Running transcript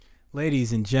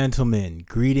Ladies and gentlemen,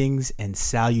 greetings and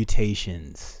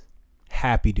salutations.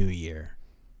 Happy New Year.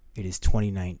 It is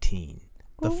 2019.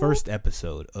 The first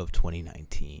episode of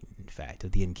 2019, in fact,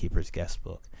 of the Innkeeper's Guest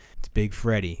Book. It's Big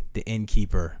Freddy, the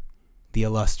Innkeeper, the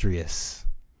illustrious,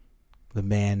 the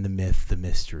man, the myth, the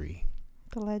mystery.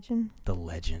 The legend. The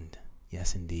legend.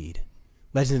 Yes, indeed.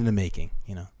 Legend in the making,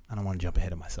 you know. I don't want to jump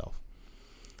ahead of myself.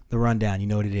 The rundown, you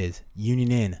know what it is.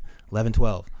 Union Inn,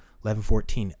 1112.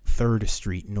 1114 3rd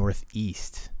Street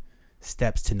Northeast.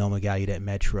 Steps to Nome Gallaudet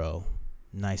Metro.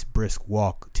 Nice brisk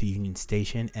walk to Union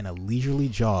Station and a leisurely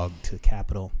jog to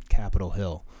Capitol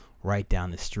Hill right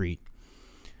down the street.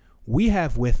 We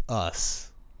have with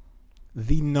us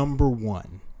the number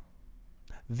one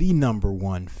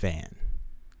fan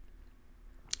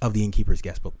of the Innkeeper's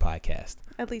Guest Book podcast.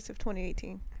 At least of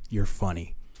 2018. You're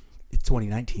funny. It's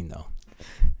 2019 though.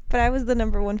 But I was the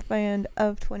number one fan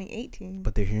of 2018.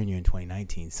 But they're hearing you in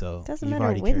 2019, so doesn't you've matter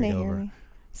already when carried they over. hear me.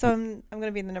 So I'm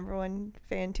gonna be the number one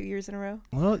fan 2 years in a row.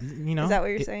 Well, you know, is that what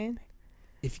you're saying?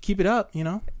 If you keep it up, you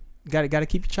know, got to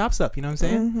keep your chops up. You know what I'm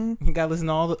saying? Mm-hmm. You got to listen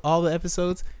to all the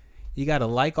episodes. You got to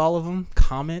like all of them,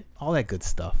 comment, all that good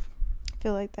stuff. I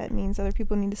feel like that means other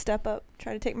people need to step up,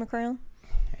 try to take my crown.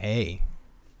 Hey,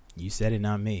 you said it,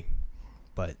 not me.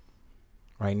 But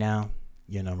right now,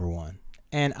 you're number one.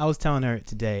 And I was telling her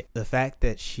today, the fact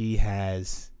that she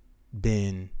has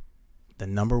been the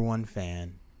number one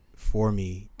fan for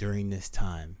me during this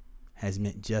time has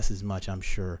meant just as much, I'm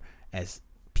sure, as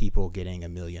people getting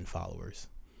 1 million followers.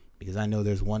 Because I know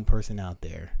there's one person out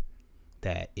there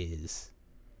that is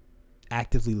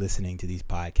actively listening to these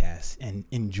podcasts and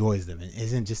enjoys them and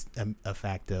isn't just a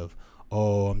fact of,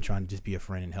 oh, I'm trying to just be a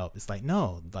friend and help. It's like,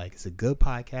 no, like it's a good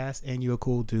podcast and you're a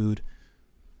cool dude.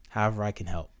 However I can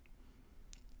help.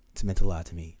 It's meant a lot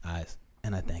to me, Eyes,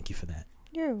 and I thank you for that.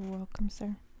 You're welcome,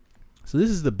 sir. So this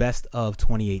is the best of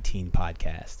 2018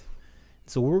 podcast.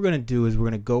 So what we're going to do is we're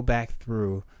going to go back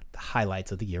through the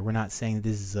highlights of the year. We're not saying that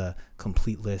this is a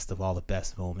complete list of all the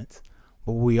best moments.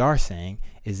 But what we are saying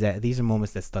is that these are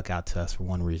moments that stuck out to us for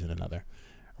one reason or another.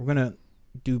 We're going to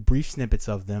do brief snippets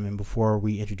of them, and before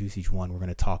we introduce each one, we're going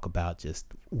to talk about just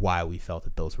why we felt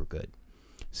that those were good.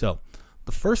 So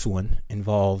the first one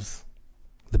involves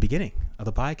the beginning of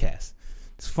the podcast.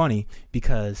 It's funny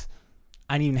because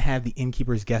I didn't even have the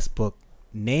Innkeeper's Guest Book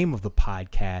name of the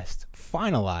podcast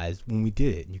finalized when we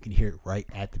did it. You can hear it right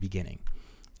at the beginning.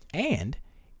 And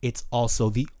it's also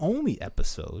the only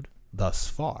episode thus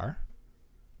far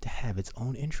to have its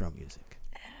own intro music.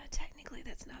 Technically,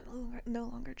 that's no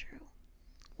longer true.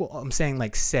 Well, I'm saying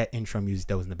like set intro music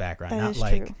that was in the background, That not is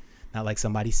like true. not like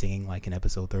somebody singing like in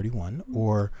episode 31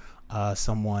 or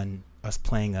us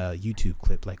playing a YouTube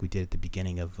clip like we did at the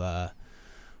beginning of what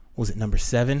was it, number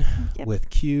 7 Yep. with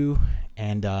Q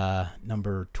and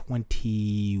number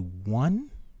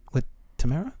 21 with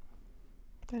Tamara?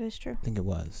 That is true. I think it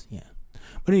was, yeah.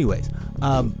 But anyways,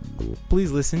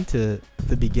 please listen to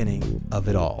the beginning of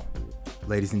it all.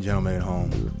 Ladies and gentlemen at home,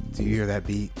 do you hear that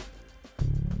beat?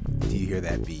 Do you hear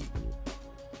that beat?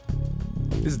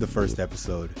 This is the first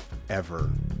episode ever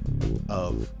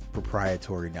of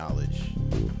Proprietary Knowledge.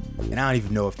 And I don't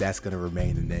even know if that's going to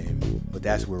remain the name, but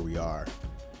that's where we are.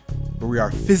 Where we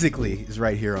are physically is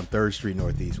right here on 3rd Street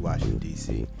Northeast, Washington,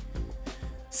 D.C.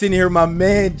 Sitting here with my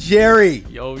man, Jerry.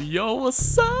 Yo,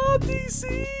 what's up,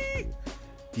 DC?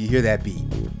 Do you hear that beat?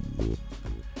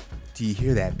 Do you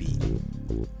hear that beat?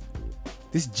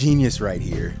 This genius right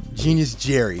here, Genius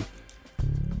Jerry.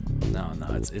 No,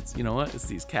 it's you know what? It's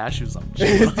these cashews I'm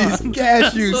chewing on. These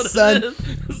cashews, son.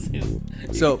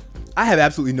 Son. So, I have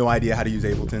absolutely no idea how to use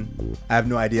Ableton. I have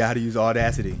no idea how to use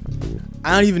Audacity.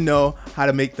 I don't even know how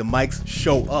to make the mics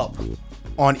show up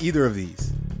on either of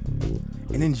these.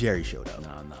 And then Jerry showed up.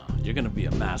 No, you're gonna be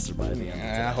a master by the end of the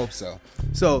day. I hope so.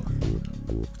 So,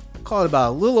 call it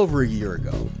about a little over a year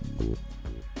ago.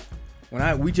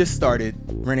 We just started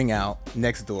renting out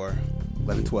next door,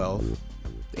 1112,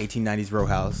 the 1890s row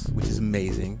house, which is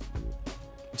amazing.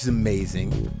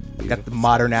 You got the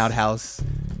modern outhouse.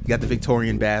 You got the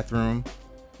Victorian bathroom.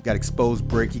 You got exposed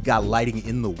brick. You got lighting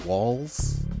in the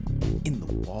walls.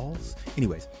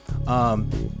 Anyways,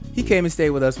 he came and stayed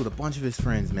with us with a bunch of his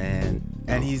friends, man.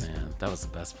 And he's man, that was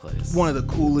the best place. one of the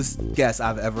coolest guests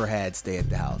I've ever had stay at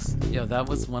the house. Yo, that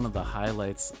was one of the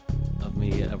highlights of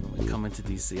me ever coming to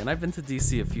DC. And I've been to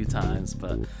DC a few times,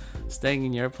 but staying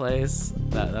in your place,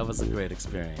 that was a great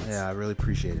experience. Yeah, I really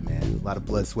appreciate it, man. A lot of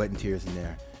blood, sweat, and tears in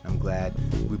there. I'm glad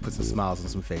we put some smiles on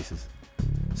some faces.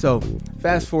 So,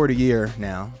 fast forward a year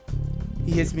now.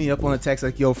 He hits me up on a text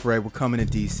like, yo, Fred, we're coming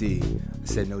to DC. I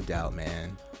said, no doubt,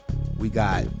 man. We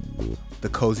got the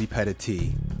Cozy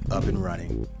Petit up and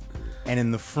running. And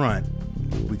in the front,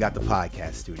 we got the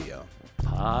podcast studio.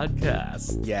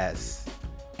 Podcast. Yes.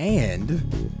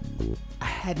 And I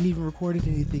hadn't even recorded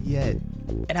anything yet.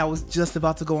 And I was just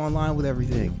about to go online with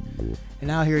everything. And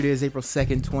now here it is, April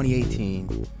 2nd,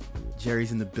 2018.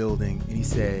 Jerry's in the building, and he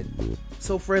said,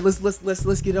 "So Fred,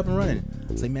 let's get up and running."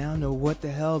 I was like, "Man, I don't know what the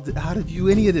hell, how to do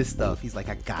any of this stuff." He's like,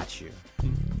 "I got you."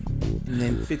 And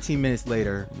then 15 minutes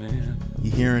later, Man.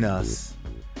 you hearing us,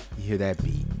 you hear that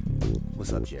beat.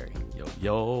 What's up, Jerry?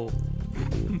 Yo.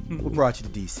 What brought you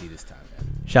to DC this time,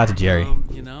 man? Shout out to Jerry.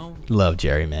 You know, Love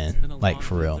Jerry, it's man. been a Like, long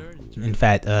for real. winter. In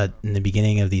fact, in the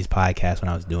beginning of these podcasts, when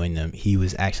I was doing them, he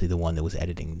was actually the one that was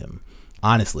editing them.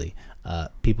 Honestly,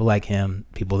 people like him,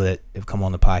 people that have come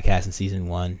on the podcast in season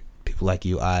 1, people like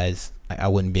you, Eyes, I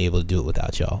wouldn't be able to do it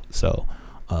without y'all. So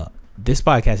this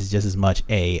podcast is just as much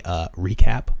a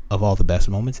recap of all the best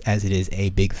moments as it is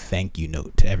a big thank you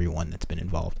note to everyone that's been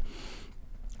involved.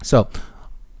 So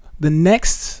the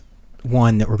next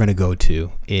one that we're going to go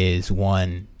to is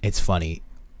one, it's funny.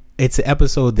 It's an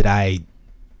episode that I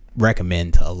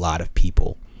recommend to a lot of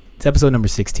people. It's episode number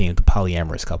 16, the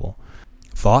polyamorous couple.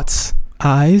 Thoughts,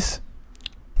 Eyes?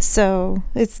 So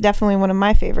it's definitely one of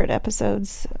my favorite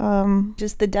episodes.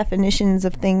 Just the definitions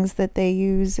of things that they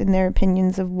use and their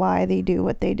opinions of why they do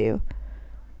what they do.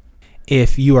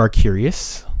 If you are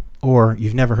curious or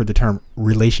you've never heard the term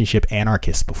relationship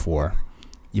anarchist before,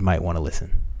 you might want to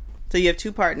listen. So you have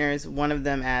two partners. One of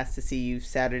them asked to see you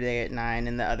Saturday at 9,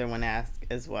 and the other one asked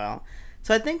as well.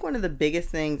 So I think one of the biggest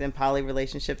things in poly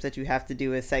relationships that you have to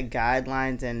do is set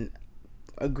guidelines and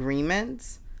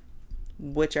agreements,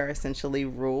 which are essentially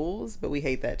rules, but we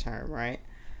hate that term, right?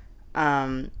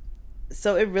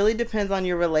 So it really depends on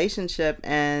your relationship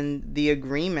and the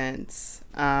agreements.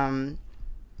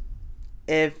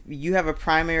 If you have a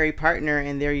primary partner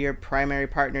and they're your primary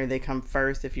partner, they come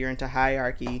first. If you're into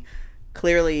hierarchy,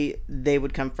 clearly they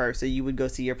would come first. So you would go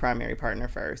see your primary partner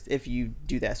first if you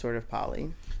do that sort of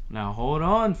poly. Now hold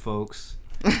on, folks.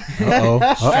 Uh-oh.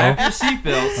 Strap your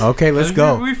seatbelts. Okay, let's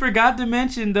go. We forgot to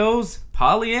mention those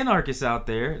poly-anarchists out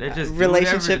there. They just do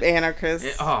Relationship whatever.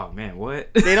 anarchists. Oh man,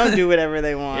 what? They don't do whatever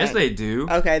they want. Yes, they do.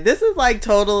 Okay, this is like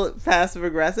total passive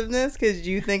aggressiveness because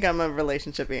you think I'm a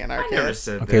relationship I anarchist. never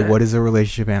said Okay, that. what is a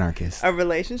relationship anarchist? A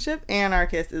relationship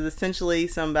anarchist is essentially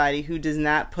somebody who does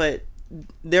not put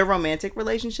their romantic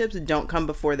relationships don't come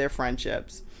before their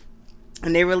friendships.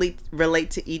 And they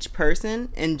relate to each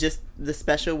person in just the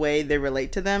special way they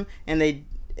relate to them, and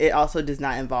it also does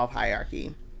not involve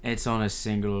hierarchy. It's on a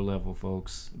singular level,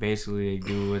 folks. Basically, they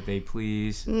do what they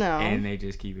please, No. and they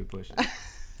just keep it pushing.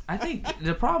 I think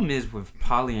the problem is with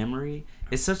polyamory,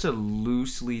 it's such a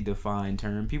loosely defined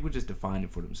term. People just define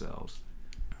it for themselves.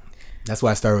 That's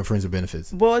why I started with Friends with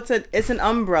Benefits. Well, it's an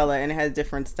umbrella and it has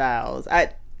different styles.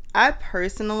 I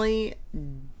personally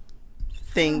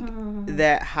think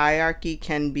that hierarchy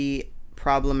can be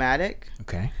problematic.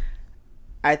 Okay.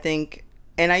 I think,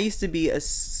 and I used to be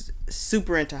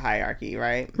super into hierarchy,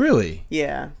 right? Really?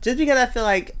 Yeah, just because I feel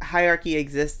like hierarchy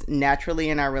exists naturally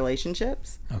in our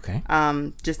relationships. Okay.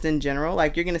 Just in general,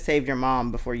 like you're gonna save your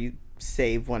mom before you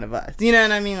save one of us. You know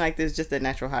what I mean? Like there's just a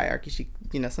natural hierarchy.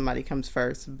 Somebody comes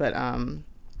first, but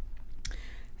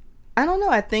I don't know.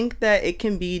 I think that it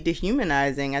can be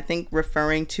dehumanizing. I think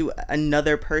referring to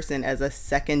another person as a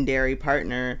secondary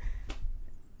partner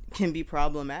can be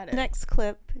problematic. Next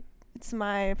clip, it's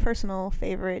my personal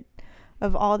favorite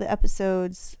of all the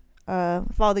episodes,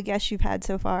 of all the guests you've had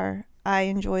so far. I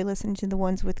enjoy listening to the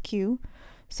ones with Q,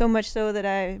 so much so that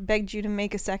I begged you to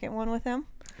make a second one with him.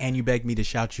 And you begged me to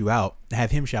shout you out,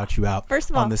 have him shout you out. First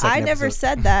of on all, the second I never episode.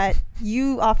 said that.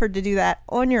 You offered to do that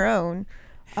on your own.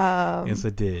 Yes, I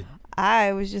did.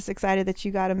 I was just excited that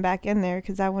you got him back in there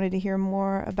because I wanted to hear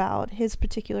more about his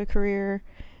particular career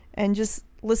and just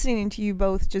listening to you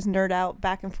both just nerd out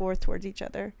back and forth towards each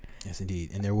other. Yes,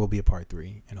 indeed. And there will be a part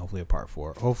 3 and hopefully a part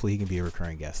 4. Hopefully he can be a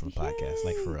recurring guest on the podcast,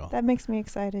 like for real. That makes me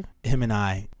excited. Him and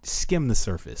I skim the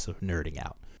surface of nerding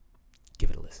out. Give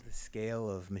it a listen. The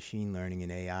scale of machine learning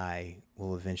and AI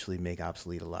will eventually make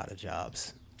obsolete a lot of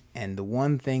jobs. And the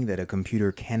one thing that a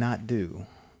computer cannot do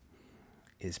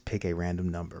is pick a random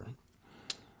number.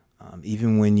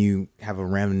 Even when you have a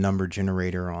random number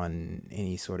generator on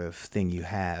any sort of thing you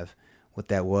have, what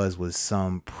that was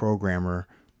some programmer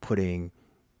putting,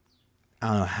 I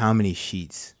don't know how many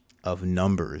sheets of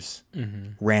numbers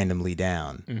randomly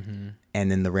down. And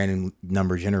then the random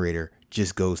number generator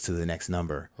just goes to the next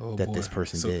number this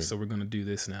person did. So we're going to do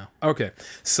this now. Okay.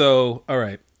 So, all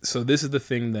right. So this is the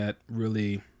thing that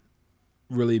really,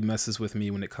 really messes with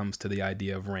me when it comes to the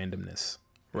idea of randomness,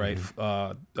 right?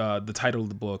 The title of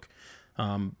the book,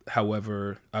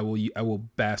 However, I will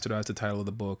bastardize the title of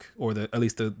the book, or at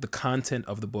least the content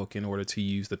of the book, in order to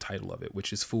use the title of it,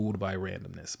 which is Fooled by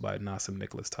Randomness by Nassim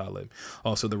Nicholas Taleb,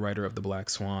 also the writer of The Black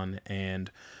Swan and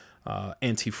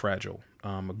Anti-Fragile,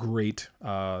 a great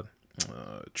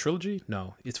trilogy.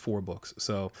 No, it's 4 books.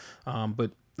 So,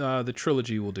 but the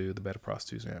trilogy will do, The Bed of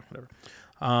Prostitutes, yeah,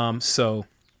 whatever. So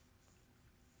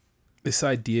this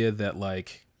idea that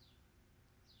like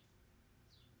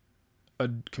a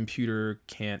computer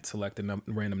can't select a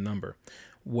random number.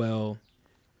 Well,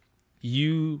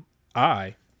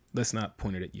 let's not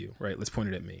point it at you, right? Let's point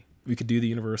it at me. We could do the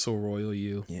universal royal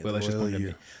you, but let's just point it at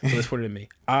me. So let's point it at me.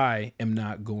 I am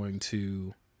not going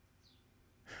to.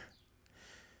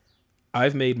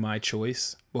 I've made my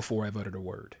choice before I've uttered a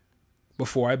word,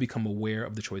 before I become aware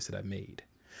of the choice that I made.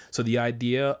 So the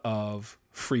idea of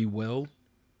free will,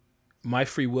 my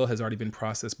free will has already been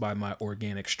processed by my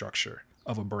organic structure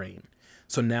of a brain.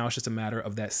 So now it's just a matter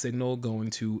of that signal going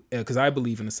to, because I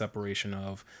believe in the separation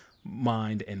of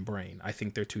mind and brain. I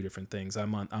think they're 2 different things.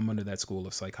 I'm under that school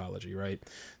of psychology, right?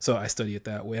 So I study it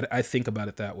that way. I think about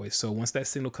it that way. So once that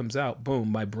signal comes out, boom,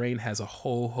 my brain has a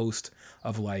whole host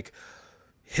of like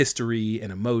history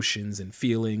and emotions and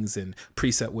feelings and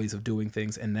preset ways of doing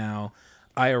things. And now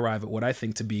I arrive at what I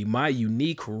think to be my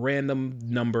unique random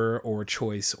number or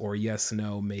choice, or yes,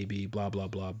 no, maybe, blah, blah,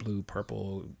 blah, blue,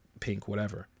 purple, pink,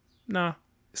 whatever. Nah,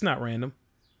 it's not random.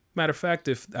 Matter of fact,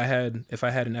 if I had an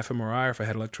fMRI, or if I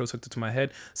had electrodes hooked to my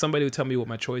head, somebody would tell me what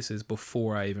my choice is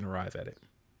before I even arrive at it,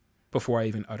 before I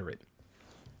even utter it,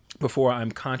 before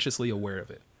I'm consciously aware of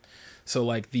it. So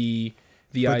like the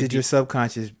idea. Did your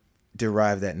subconscious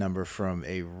derive that number from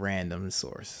a random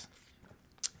source?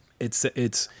 It's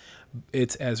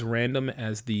as random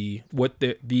as the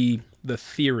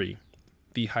theory,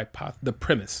 the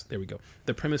premise. There we go.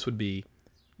 The premise would be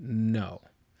no.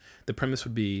 The premise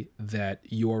would be that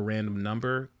your random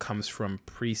number comes from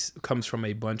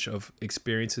a bunch of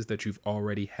experiences that you've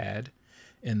already had,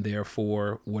 and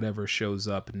therefore whatever shows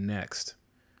up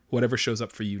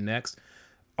for you next,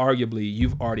 arguably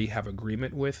you've already have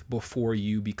agreement with before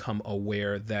you become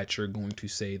aware that you're going to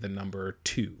say the number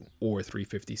 2 or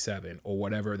 357 or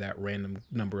whatever that random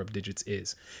number of digits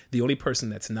is. The only person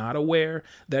that's not aware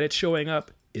that it's showing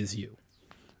up is you.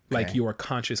 Like Okay. Your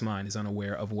conscious mind is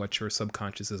unaware of what your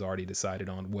subconscious has already decided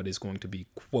on, what is going to be,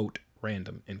 quote,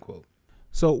 random, end quote.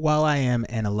 So while I am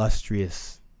an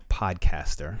illustrious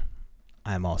podcaster,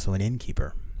 I'm also an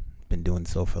innkeeper. Been doing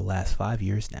so for the last 5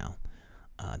 years now.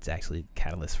 It's actually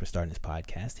catalyst for starting this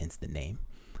podcast, hence the name.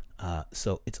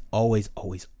 So it's always,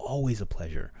 always, always a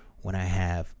pleasure when I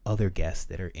have other guests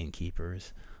that are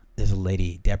innkeepers. There's a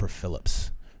lady, Deborah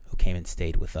Phillips, who came and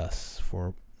stayed with us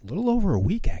for a little over a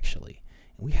week, actually.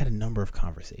 And we had a number of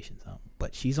conversations.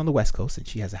 But she's on the West Coast, and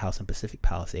she has a house in Pacific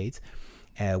Palisades,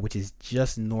 which is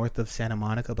just north of Santa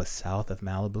Monica, but south of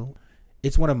Malibu.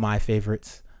 It's one of my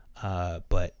favorites,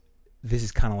 but this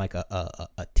is kind of like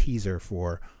a teaser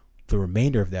for the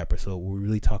remainder of the episode. We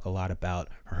really talk a lot about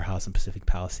her house in Pacific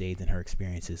Palisades and her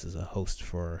experiences as a host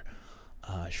for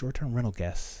short-term rental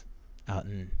guests out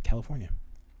in California.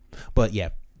 But yeah,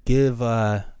 give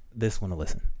this one a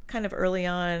listen. Kind of early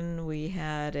on, we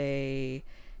had a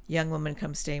young woman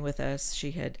come staying with us.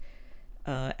 She had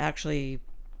actually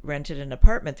rented an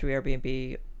apartment through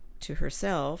Airbnb to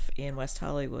herself in West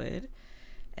Hollywood,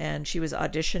 and she was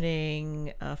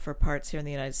auditioning for parts here in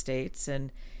the United States,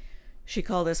 and she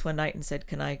called us one night and said,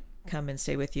 "Can I come and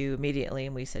stay with you immediately?"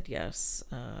 And we said yes.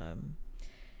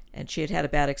 And she had a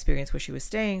bad experience where she was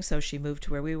staying, so she moved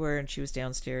to where we were, and she was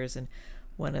downstairs in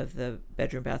one of the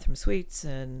bathroom suites.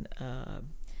 And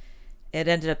it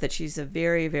ended up that she's a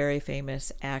very, very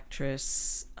famous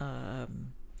actress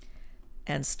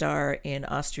and star in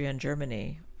Austria and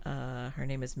Germany. Her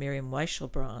name is Miriam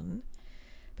Weichelbraun.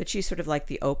 But she's sort of like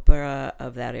the Oprah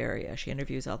of that area. She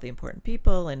interviews all the important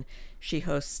people, and she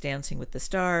hosts Dancing with the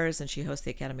Stars, and she hosts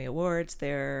the Academy Awards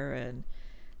there, and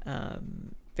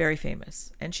very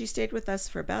famous. And she stayed with us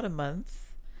for about a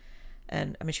month.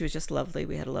 And, I mean, she was just lovely.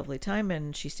 We had a lovely time,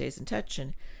 and she stays in touch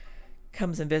and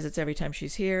comes and visits every time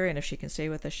she's here. And if she can stay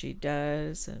with us, she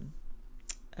does. And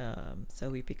so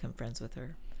we've become friends with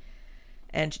her.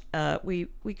 And we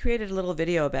created a little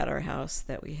video about our house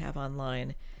that we have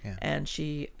online. Yeah. And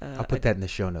she I'll put that in the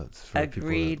show notes. For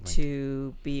agreed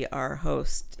to be our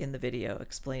host in the video,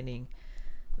 explaining,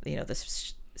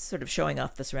 this sort of showing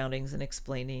off the surroundings and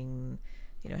explaining,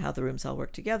 how the rooms all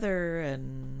work together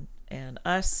and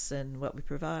us and what we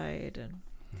provide. And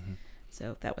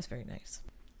so that was very nice.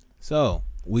 So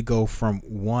we go from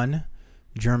one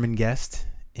German guest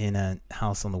in a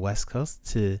house on the West Coast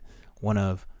to one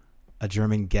of a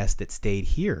German guest that stayed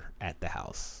here at the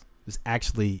house. It was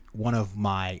actually one of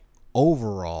my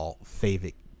overall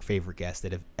favorite guests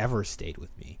that have ever stayed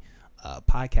with me,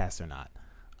 podcast or not,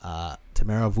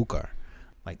 Tamara Vukar.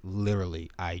 Like, literally,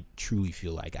 I truly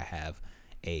feel like I have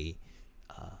a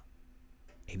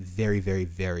very, very,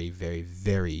 very, very,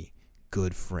 very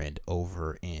good friend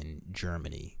over in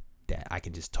Germany that I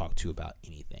can just talk to about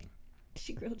anything.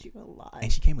 She grilled you a lot.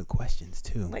 And she came with questions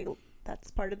too. Like,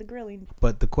 that's part of the grilling.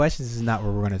 But the questions is not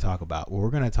what we're going to talk about. What we're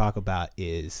going to talk about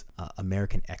is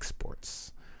American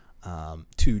exports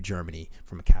to Germany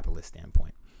from a capitalist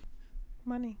standpoint.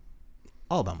 Money.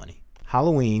 All about money.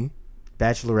 Halloween,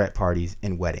 bachelorette parties,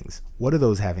 and weddings. What do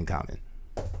those have in common?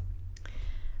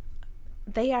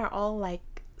 They are all like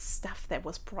stuff that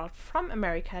was brought from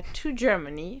America to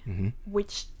Germany,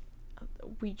 which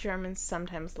we Germans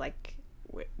sometimes like,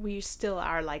 we still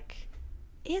are like,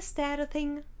 is that a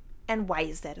thing? And why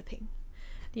is that a thing?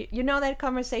 You know, that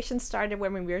conversation started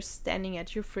when we were standing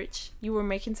at your fridge. You were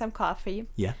making some coffee.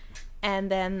 Yeah. And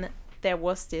then there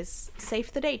was this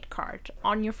save the date card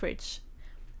on your fridge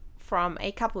from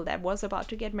a couple that was about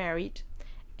to get married.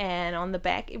 And on the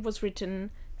back it was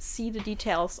written, see the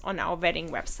details on our wedding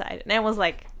website. And I was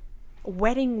like,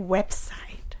 wedding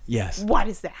website? Yes. What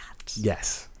is that?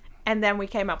 Yes. And then we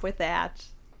came up with that,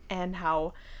 and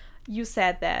how you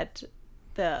said that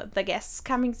the guests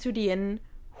coming to the inn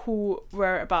who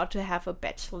were about to have a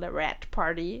bachelorette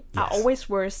party are always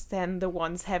worse than the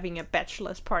ones having a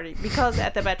bachelor's party, because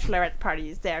at the bachelorette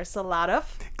parties there's a lot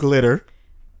of glitter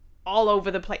all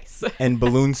over the place. And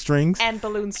balloon strings. And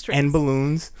balloon strings. And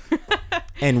balloons.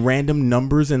 And random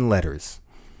numbers and letters.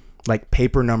 Like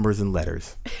paper numbers and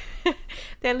letters.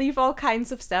 They leave all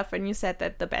kinds of stuff, and you said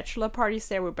that the bachelor parties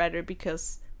there were better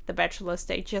because the bachelors,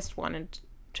 they just wanted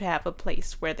to have a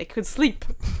place where they could sleep.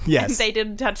 Yes. And they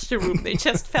didn't touch the room. They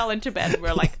just fell into bed and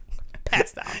were like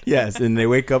passed out. Yes, and they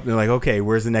wake up and they're like, okay,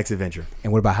 where's the next adventure?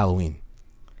 And what about Halloween?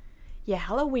 Yeah,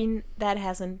 Halloween, that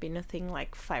hasn't been a thing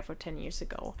like 5 or 10 years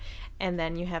ago. And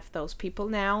then you have those people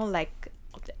now, like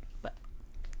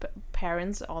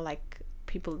parents or like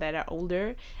people that are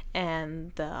older,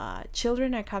 and the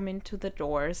children are coming to the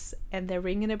doors and they're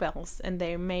ringing the bells, and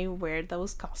they may wear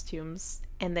those costumes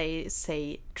and they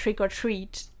say trick or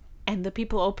treat, and the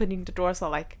people opening the doors are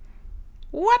like,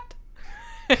 what?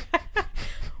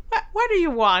 What do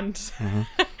you want?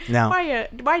 Now,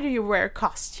 why do you wear a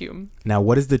costume? Now,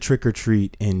 what is the trick or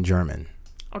treat in German?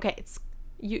 Okay, it's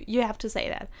you have to say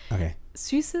that. Okay.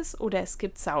 Süßes oder es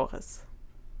gibt Saures.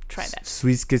 Try that.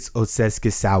 Süßes oder es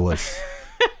gibt Saures.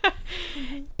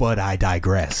 But I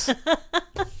digress.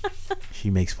 She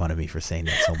makes fun of me for saying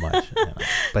that so much. You know.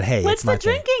 But hey, what's it's my the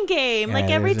drinking game? Yeah, like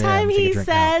every there's- time take a he drink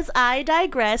says, now. I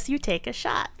digress, you take a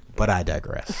shot. But I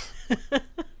digress.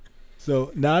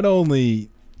 So not only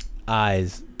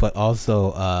eyes, but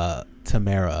also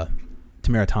Tamara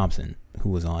Thompson, who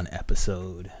was on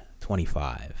episode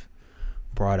 25,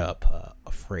 brought up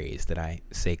a phrase that I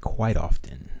say quite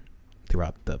often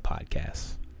throughout the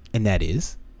podcast, and that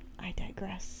is, I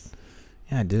digress.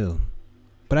 yeah, I do.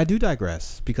 But I do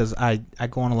digress because I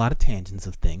go on a lot of tangents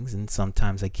of things, and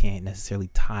sometimes I can't necessarily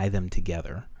tie them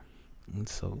together. And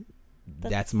so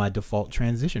that's my default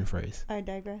transition phrase. I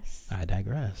digress. I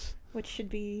digress. Which should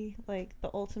be like the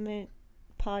ultimate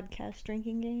podcast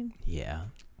drinking game. Yeah.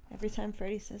 Every time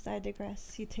Freddie says I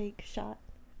digress, you take a shot.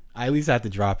 I at least have to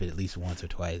drop it at least once or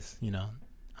twice, you know.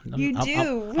 You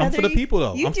do. I'm for the people,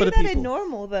 though. You I'm do for the that people. in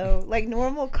normal, though. Like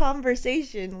normal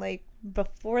conversation, like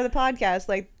before the podcast.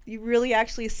 Like you really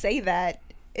actually say that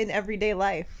in everyday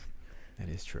life. That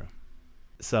is true.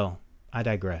 So, I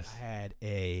digress. I had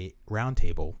a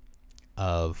roundtable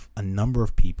of a number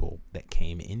of people that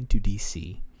came into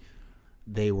DC.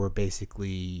 They were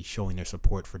basically showing their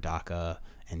support for DACA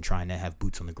and trying to have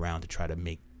boots on the ground to try to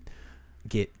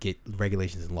get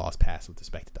regulations and laws passed with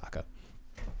respect to DACA.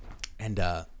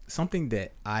 And something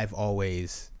that I've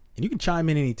always, and you can chime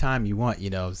in anytime you want, you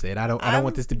know what I'm saying? I don't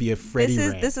want this to be a Freddie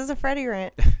rant. This is a Freddie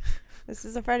rant. This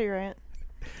is a Freddie rant.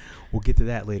 We'll get to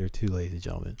that later too, ladies and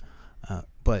gentlemen.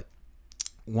 But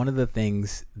one of the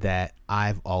things that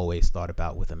I've always thought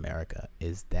about with America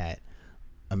is that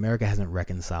America hasn't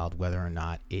reconciled whether or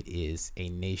not it is a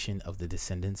nation of the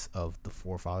descendants of the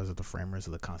forefathers of the framers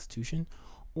of the Constitution,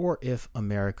 or if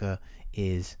America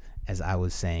is, as I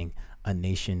was saying, a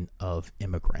nation of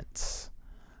immigrants.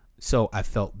 So I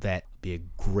felt that would be a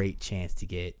great chance to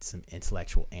get some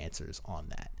intellectual answers on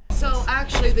that. So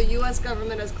actually, the U.S.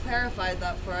 government has clarified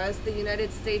that for us. The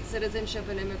United States Citizenship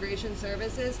and Immigration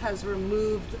Services has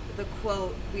removed the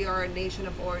quote, "We are a nation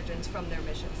of origins," from their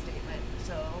mission statement.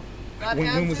 So That when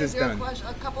was answers this your done? question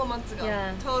a couple of months ago.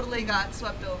 Yeah. Totally got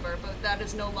swept over, but that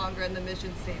is no longer in the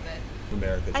mission statement.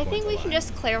 America's I going think to we lie. can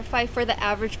just clarify for the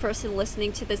average person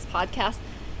listening to this podcast,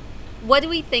 what do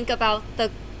we think about the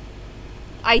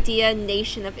idea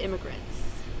nation of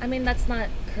immigrants? I mean, that's not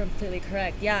completely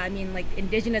correct. Yeah, I mean, like,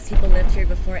 indigenous people lived here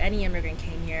before any immigrant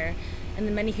came here, and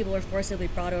then many people were forcibly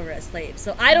brought over as slaves.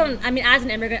 So as an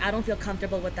immigrant, I don't feel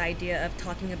comfortable with the idea of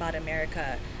talking about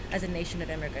America as a nation of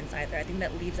immigrants either. I think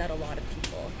that leaves out a lot of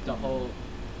people. The whole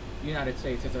United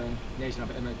States is a nation of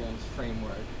immigrants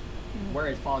framework. Where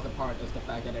it falls apart is the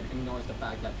fact that it ignores the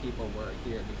fact that people were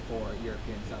here before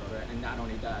Europeans settled it, and not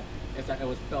only that, is that it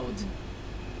was built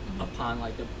upon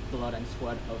like the blood and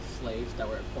sweat of slaves that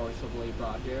were forcibly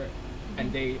brought here,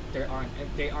 and they aren't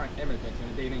immigrants,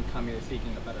 and they didn't come here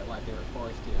seeking a better life; they were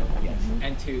forced to. Yes.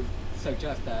 And to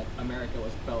suggest that America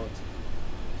was built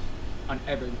on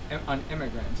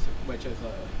immigrants, which is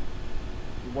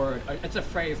a word, it's a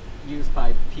phrase used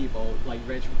by people like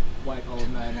rich white old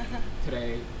men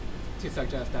today to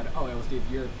suggest that it was these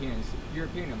European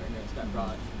immigrants that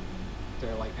brought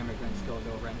their like immigrant skills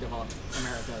over and developed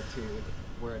America to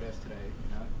where it is today,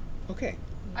 you know? Okay.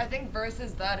 I think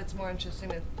versus that, it's more interesting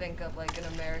to think of like an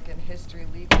American history,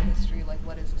 legal history, like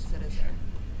what is a citizen?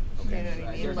 Okay. You know what I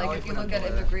Right. mean? There's Like always if you been a look at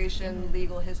border. immigration,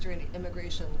 legal history, and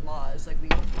immigration laws, like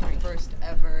the first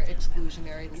ever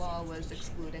exclusionary law was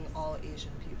excluding all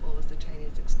Asian people. It was the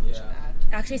Chinese Exclusion Yeah. Act.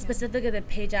 Actually, specifically the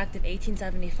Page Act of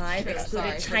 1875 Sure, excluded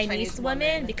sorry, for Chinese Chinese women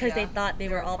women, because they yeah. thought they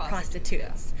They were were all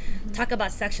prostitutes, prostitutes. Talk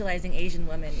about sexualizing Asian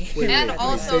women. Wait, And wait,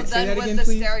 also say then that with again, the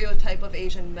please. stereotype of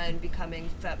Asian men becoming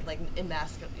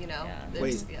emasculate, you know? Yeah. There's-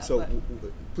 Wait, yeah, so but-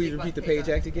 please Speak repeat the about Page Page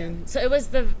Act again? So it was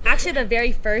actually the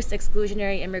very first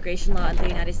exclusionary immigration law in the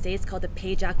United States called the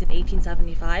Page Act of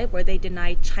 1875, where they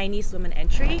denied Chinese women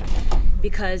entry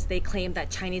because they claimed that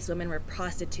Chinese women were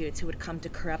prostitutes who would come to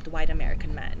corrupt white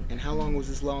American men. And how long was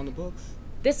this law in the books?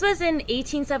 This was in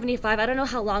 1875. I don't know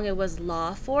how long it was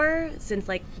law for, since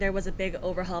like there was a big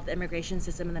overhaul of the immigration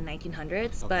system in the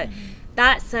 1900s. But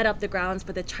that set up the grounds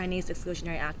for the Chinese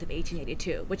Exclusionary Act of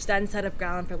 1882, which then set up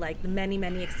ground for like the many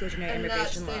exclusionary and that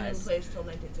immigration stayed in laws. place till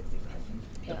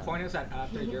 1965. The point is that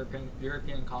after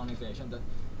European colonization, the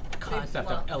concept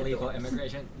locked of the illegal doors.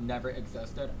 immigration never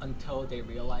existed until they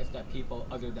realized that people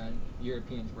other than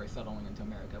Europeans were settling into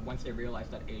America. Once they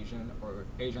realized that Asians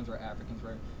or Africans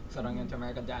were settling into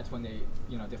America, that's when they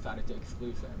decided to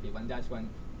exclude certain people, and that's when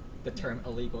the term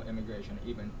illegal immigration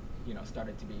even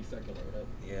started to be circulated.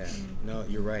 Yeah, no,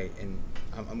 you're right, and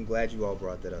I'm glad you all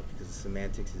brought that up because the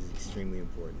semantics is extremely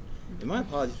important. And my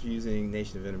apologies for using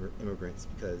Nation of Immigrants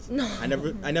because I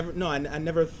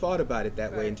never thought about it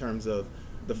that way in terms of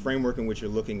the framework in which you're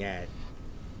looking at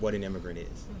what an immigrant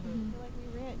is.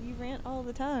 You rant all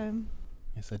the time.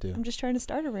 Yes, I do. I'm just trying to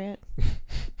start a rant.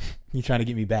 You trying to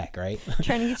get me back, right?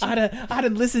 Trying to get you. I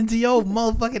done listened to your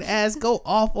motherfucking ass go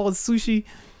off on sushi.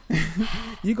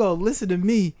 You gonna listen to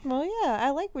me? Well, yeah, I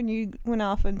like when you went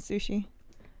off on sushi.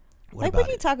 What Like about when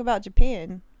you it? talk about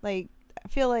Japan. Like I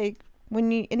feel like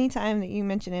anytime that you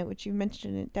mention it, which you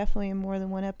mentioned it definitely in more than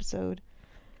one episode,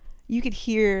 you could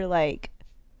hear like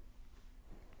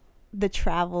the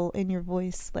travel in your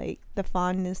voice, like the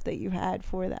fondness that you had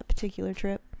for that particular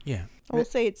trip. Yeah, I will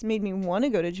say it's made me want to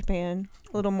go to Japan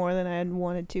a little more than I had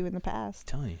wanted to in the past.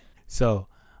 telling you. So,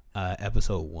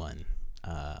 episode 1.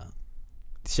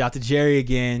 Shout to Jerry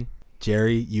again.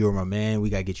 Jerry, you are my man. We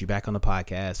gotta get you back on the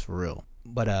podcast for real.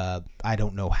 But I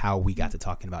don't know how we got to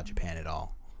talking about Japan at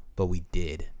all, but we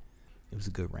did. It was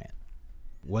a good rant.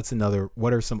 What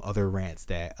are some other rants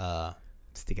that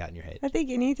stick out in your head? I think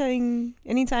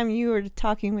anytime you are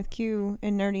talking with Q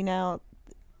and nerding out,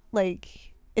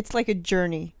 like it's like a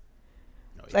journey.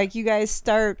 Oh, yeah. Like you guys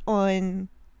start on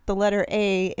the letter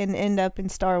A and end up in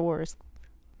Star Wars.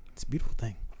 It's a beautiful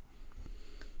thing.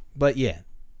 But yeah,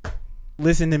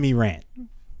 listen to me rant,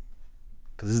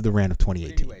 because this is the rant of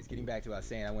 2018. Anyways, getting back to what I was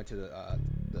saying, I went to the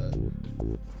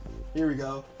here we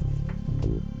go,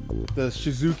 the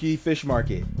Shizuki Fish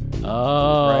Market.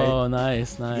 Oh, Right.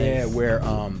 nice. Yeah, where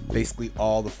basically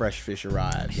all the fresh fish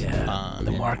arrives. Yeah, the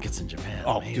and- markets in Japan.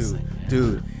 Oh, amazing.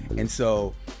 dude. And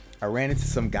so I ran into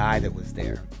some guy that was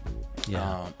there.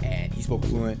 Yeah. And he spoke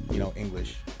fluent,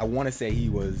 English. I want to say he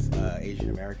was Asian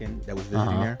American that was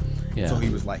visiting there. Yeah. So he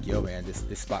was like, "Yo, man,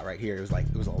 this spot right here." It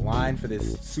was a line for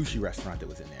this sushi restaurant that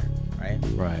was in there. right?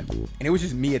 Right. And it was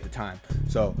just me at the time.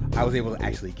 So I was able to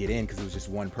actually get in because it was just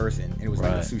one person. And it was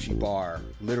like a sushi bar,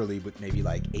 literally with maybe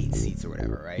like 8 seats or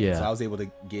whatever, right? Yeah. So I was able to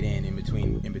get in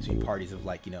between parties of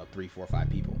like, 3, 4, 5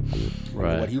 people.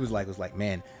 Right. And what he was like,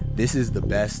 man, this is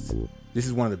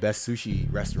one of the best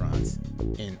sushi restaurants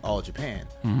in all of Japan.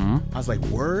 Mm-hmm. I was like,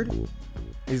 word?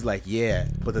 He's like, yeah.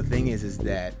 But the thing is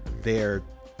that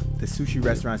the sushi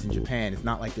restaurants in Japan, it's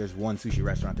not like there's one sushi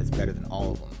restaurant that's better than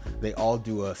all of them. They all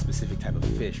do a specific type of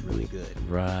fish really good.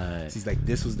 Right. So he's like,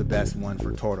 this was the best one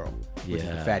for Toro, which is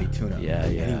the fatty tuna. Yeah,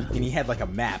 yeah. And he had like a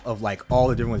map of like all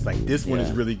the different ones. Like this one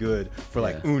is really good for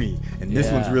like uni, and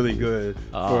this one's really good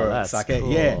for sake.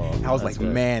 Cool. Yeah. And I was That's like,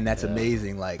 good. man, that's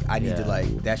amazing. Like I need to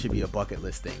that should be a bucket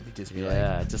list thing to just be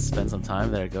just spend some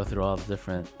time there, go through all the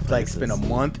different places. like spend a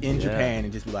month in Japan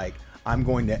and just be like, I'm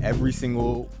going to every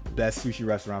single best sushi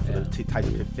restaurant for the type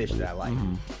of fish that I like.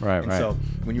 Mm-hmm. Right, and so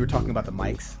when you were talking about the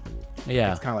mics,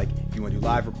 it's kind of like if you want to do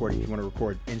live recording, if you want to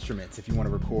record instruments, if you want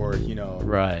to record,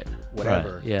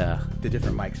 whatever, the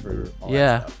different mics for all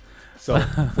that stuff. So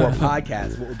for a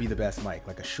podcast, what would be the best mic?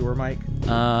 Like a Shure mic?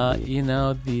 I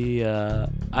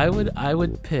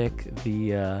would pick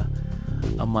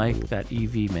a mic that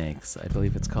EV makes. I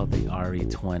believe it's called the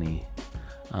RE20.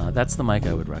 That's the mic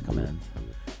I would recommend.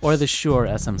 Or the Shure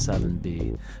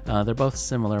SM7B. They're both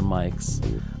similar mics.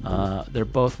 They're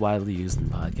both widely used in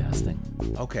podcasting.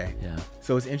 Okay. Yeah.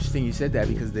 So it's interesting you said that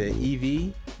because the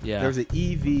EV, there's an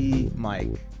EV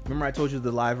mic. Remember I told you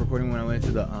the live recording when I went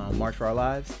to the March for Our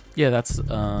Lives? Yeah, that's...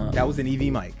 that was an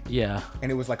EV mic. Yeah.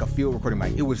 And it was like a field recording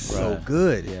mic. It was so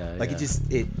good. Yeah, like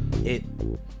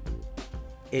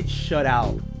it shut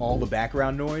out all the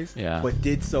background noise, but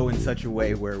did so in such a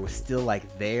way where it was still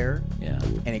like there,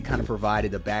 and it kind of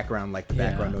provided the background, like the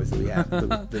background noise that we have,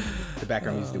 the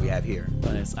background music that we have here.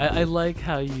 Nice. I like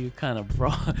how you kind of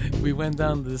brought. We went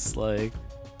down this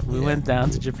we went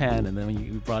down to Japan and then we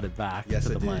brought it back. Yes,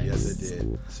 to I the did. mics. Yes, I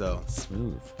did. So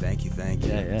smooth. Thank you.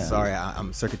 Yeah. Sorry,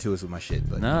 I'm circuitous with my shit,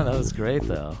 but no, that was great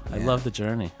though. I love the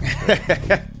journey.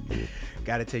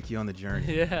 Got to take you on the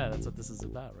journey. Yeah, that's what this is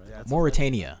about, right? Yeah,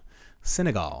 Mauritania,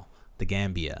 Senegal, the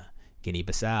Gambia,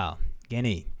 Guinea-Bissau,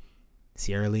 Guinea,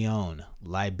 Sierra Leone,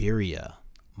 Liberia,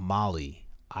 Mali,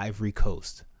 Ivory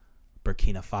Coast,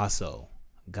 Burkina Faso,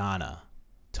 Ghana,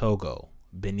 Togo,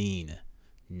 Benin,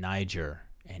 Niger,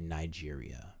 and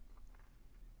Nigeria.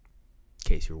 In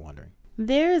case you're wondering.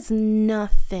 There's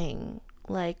nothing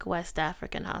like West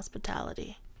African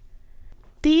hospitality.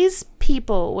 These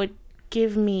people would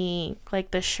give me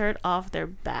like the shirt off their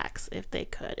backs if they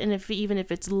could, and even if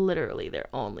it's literally their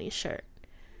only shirt.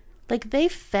 Like they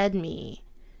fed me,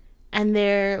 and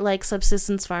they're like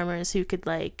subsistence farmers who could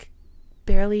like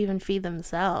barely even feed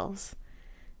themselves,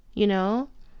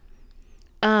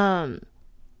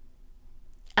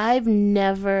 I've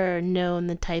never known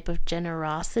the type of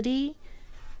generosity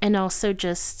and also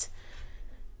just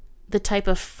the type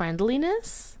of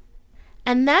friendliness.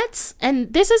 And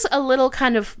this is a little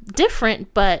kind of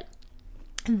different, but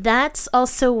that's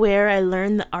also where I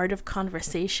learned the art of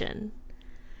conversation.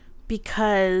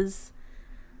 Because,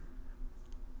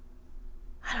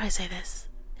 how do I say this?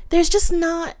 There's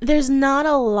not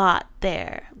a lot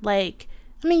there. Like,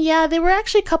 there were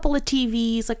actually a couple of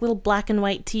TVs, like little black and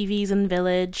white TVs in the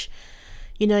village.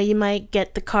 You might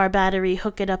get the car battery,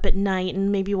 hook it up at night,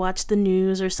 and maybe watch the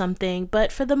news or something.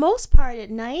 But for the most part at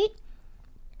night,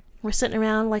 we're sitting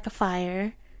around like a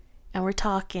fire, and we're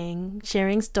talking,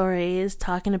 sharing stories,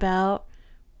 talking about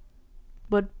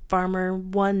what Farmer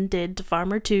 1 did to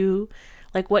Farmer 2,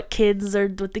 like what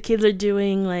the kids are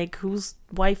doing, like whose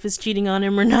wife is cheating on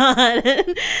him or not.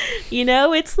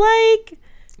 It's like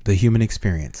the human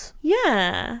experience.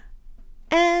 Yeah.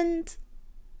 And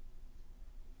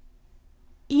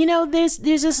there's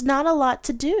just not a lot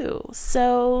to do.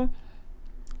 So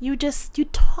you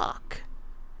talk.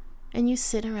 And you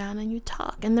sit around and you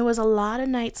talk. And there was a lot of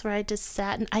nights where I just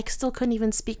sat, and I still couldn't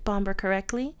even speak Bomber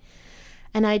correctly.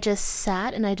 And I just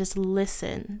sat and I just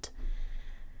listened.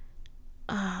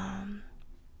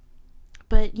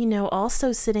 But,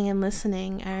 also sitting and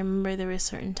listening, I remember there were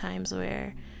certain times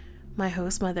where my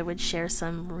host mother would share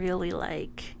some really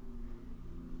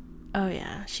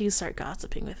she'd start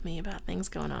gossiping with me about things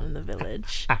going on in the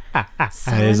village.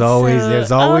 There's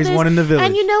always one in the village.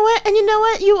 And you know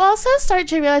what? You also start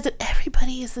to realize that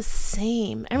everybody is the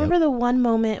same. I remember the one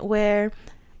moment where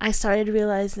I started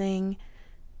realizing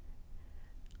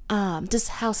just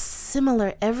how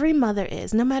similar every mother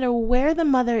is, no matter where the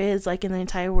mother is, like in the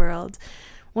entire world.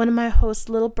 One of my host's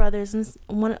little brothers, and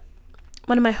one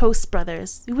of my host's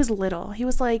brothers, he was little. He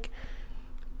was like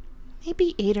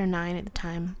maybe 8 or 9 at the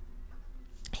time.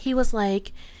 He was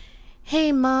like,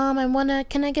 hey mom,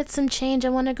 can I get some change? I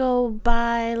want to go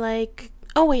buy like,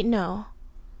 oh wait, no.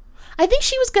 I think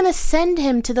she was going to send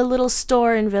him to the little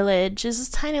store in Village. It's this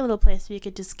tiny little place where you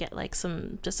could just get like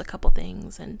just a couple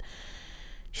things. And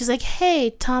she's like,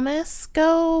 hey, Thomas,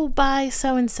 go buy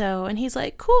so-and-so. And he's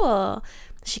like, cool.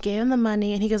 She gave him the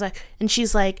money and he goes like, and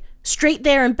she's like, straight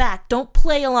there and back. Don't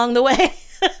play along the way.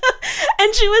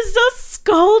 And she was so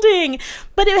scolding.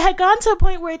 But it had gone to a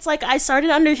point where it's like I started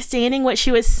understanding what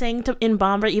she was saying in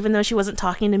Bambara, even though she wasn't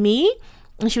talking to me.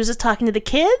 And she was just talking to the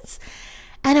kids.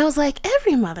 And I was like,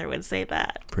 every mother would say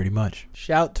that. Pretty much.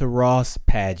 Shout to Ross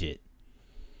Paget.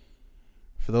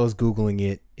 For those Googling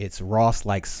it, it's Ross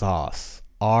like sauce.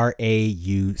 R-A-U-C-E.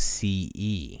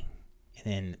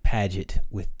 And then Paget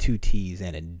with 2 T's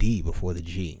and a D before the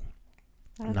G.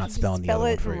 I'm not spelling the other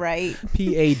one for right.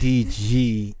 P-A-D-G-E-T-T.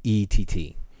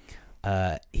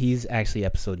 He's actually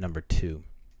episode number 2.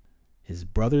 His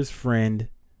brother's friend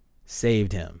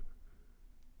saved him.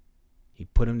 He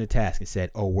put him to task and said,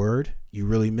 oh, word, you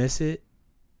really miss it?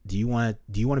 Do you want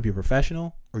to be a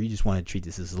professional, or you just want to treat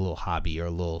this as a little hobby or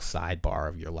a little sidebar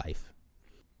of your life?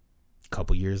 A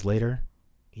couple years later,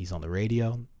 he's on the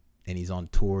radio and he's on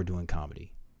tour doing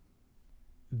comedy.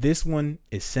 This one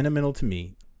is sentimental to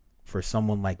me for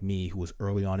someone like me who was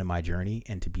early on in my journey,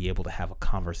 and to be able to have a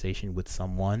conversation with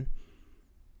someone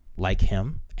like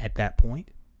him at that point.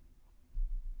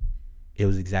 It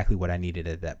was exactly what I needed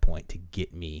at that point to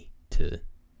get me to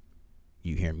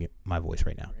you hearing my voice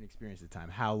right now. An experience at the time.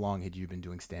 How long had you been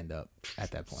doing stand-up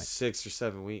at that point? 6 or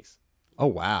 7 weeks. Oh,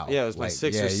 wow. Yeah, it was my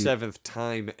 6th or 7th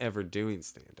time ever doing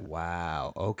stand-up.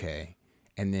 Wow, okay.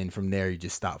 And then from there, you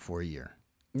just stopped for a year.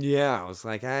 Yeah, I was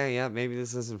like, yeah, maybe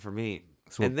this isn't for me.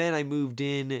 And then I moved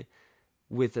in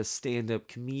with a stand-up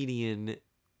comedian,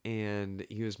 and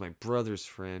he was my brother's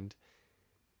friend.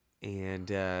 And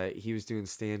he was doing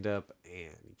stand-up,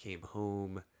 and he came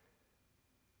home.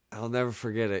 I'll never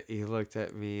forget it. He looked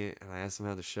at me, and I asked him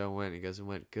how the show went. He goes, it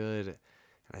went good. And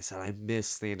I said, I miss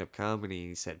stand-up comedy. And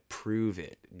he said, prove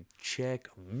it.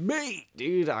 Checkmate,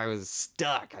 dude. I was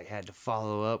stuck. I had to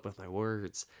follow up with my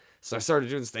words. So I started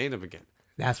doing stand-up again.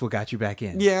 That's what got you back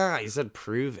in? Yeah, he said,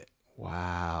 prove it.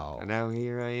 Wow. And now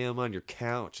here I am on your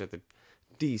couch at the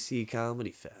DC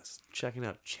Comedy Fest, checking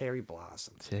out Cherry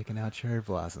Blossoms. Checking out Cherry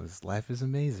Blossoms. Life is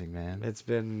amazing, man. It's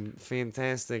been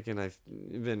fantastic, and I've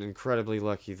been incredibly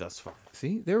lucky thus far.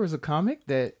 See, there was a comic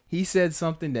that he said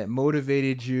something that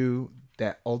motivated you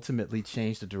that ultimately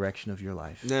changed the direction of your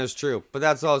life. That's true. But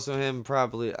that's also him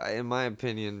probably, in my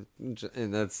opinion,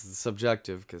 and that's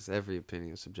subjective because every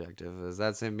opinion is subjective, is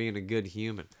that's him being a good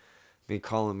human. Me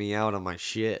calling me out on my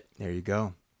shit. There you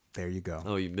go. There you go.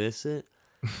 Oh, you miss it?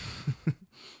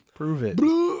 Prove it.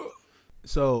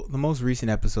 So the most recent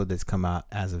episode that's come out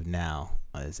as of now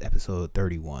is episode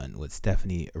 31 with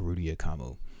Stephanie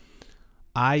Arudia-Kamu.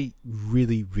 I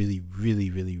really, really, really,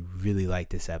 really, really like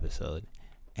this episode.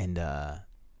 And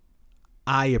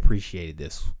I appreciated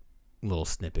this little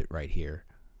snippet right here.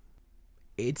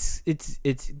 It's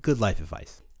good life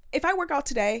advice. If I work out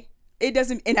today, it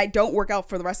doesn't, and I don't work out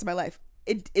for the rest of my life,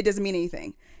 it doesn't mean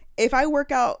anything. If I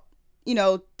work out,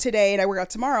 today and I work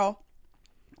out tomorrow,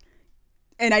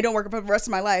 and I don't work out for the rest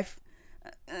of my life,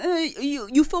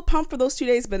 you feel pumped for those 2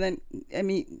 days, but then,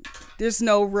 there's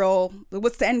no real,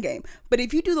 what's the end game? But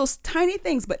if you do those tiny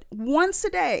things, but once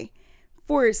a day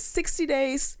for 60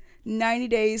 days, 90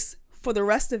 days, for the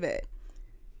rest of it,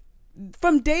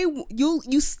 from day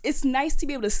it's nice to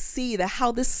be able to see that how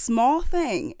this small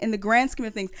thing in the grand scheme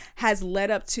of things has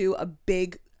led up to a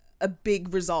big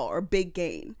result or a big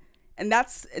gain. And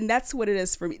that's what it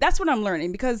is for me. That's what I'm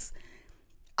learning, because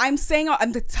I'm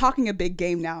talking a big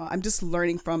game now. I'm just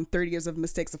learning from 30 years of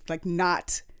mistakes of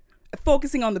not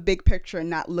focusing on the big picture and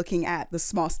not looking at the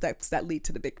small steps that lead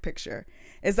to the big picture.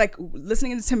 It's like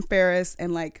listening to Tim Ferriss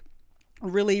and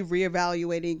really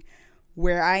reevaluating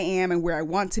where I am and where I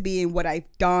want to be and what I've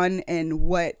done and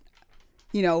what,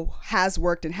 has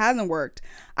worked and hasn't worked.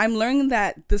 I'm learning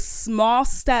that the small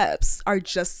steps are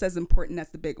just as important as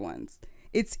the big ones.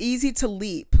 It's easy to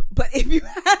leap, but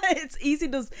it's easy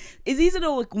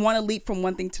to want to leap from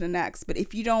one thing to the next. But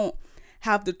if you don't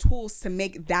have the tools to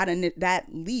make that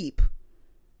leap,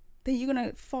 then you're going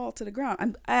to fall to the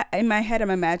ground. In my head, I'm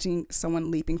imagining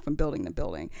someone leaping from building to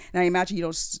building. And I imagine you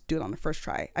don't just do it on the first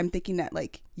try. I'm thinking that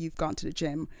you've gone to the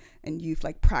gym and you've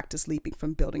practiced leaping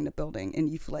from building to building,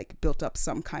 and you've built up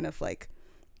some kind of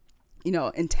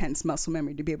intense muscle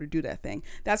memory to be able to do that thing.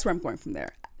 That's where I'm going from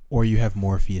there. Or you have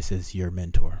Morpheus as your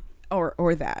mentor.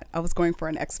 Or that. I was going for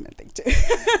an X-Men thing too.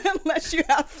 Unless you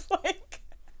have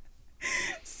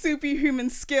superhuman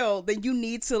skill, then you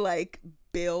need to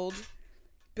build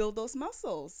build those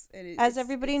muscles. And as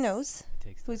everybody knows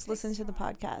who's listened to the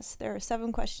podcast, there are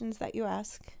 7 questions that you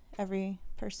ask every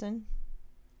person.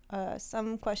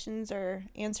 Some questions are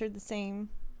answered the same.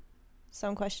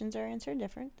 Some questions are answered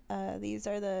different. These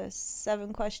are the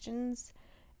 7 questions,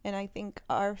 and I think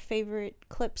our favorite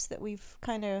clips that we've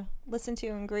kind of listened to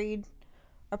and graded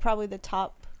are probably the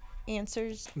top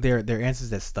answers. They're answers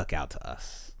that stuck out to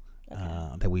us,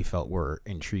 that we felt were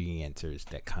intriguing answers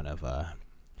that kind of,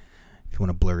 if you want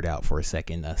to blur it out for a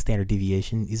second, standard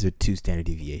deviation. These are 2 standard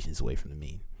deviations away from the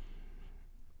mean.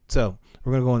 So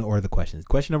we're going to go in order of the questions.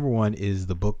 Question number 1 is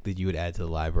the book that you would add to the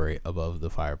library above the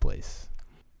fireplace.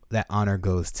 That honor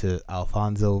goes to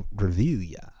Alfonso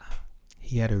Revilla.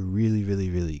 He had a really, really,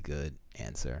 really good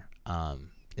answer.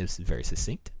 It was very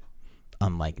succinct,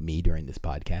 unlike me during this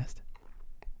podcast.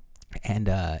 And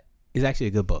it's actually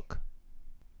a good book.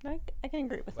 I can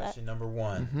agree with Question that. number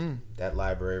 1, that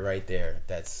library right there,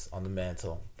 that's on the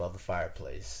mantle above the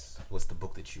fireplace. What's the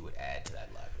book that you would add to that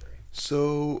library?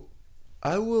 So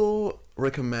I will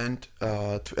recommend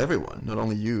to everyone, not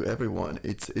only you, everyone.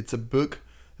 It's a book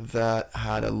that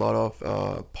had a lot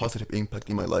of positive impact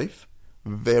in my life.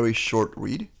 Very short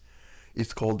read.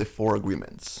 It's called The 4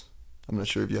 Agreements. I'm not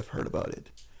sure if you have heard about it.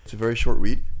 It's a very short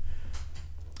read.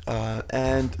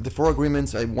 And the 4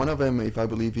 agreements, one of them, if I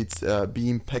believe, it's be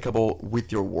impeccable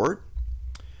with your word.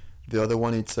 The other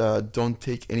one, it's don't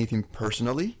take anything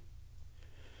personally.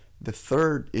 The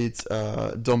third, it's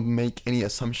don't make any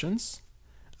assumptions.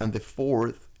 And the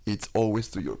 4th, it's always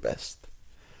do your best.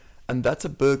 And that's a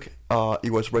book,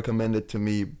 it was recommended to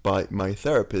me by my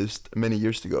therapist many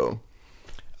years ago.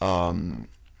 And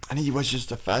it was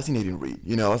just a fascinating read.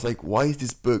 You know, I was like, why is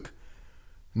this book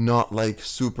not like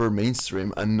super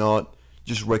mainstream and not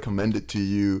just recommended to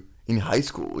you in high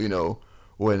school, you know,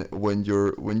 when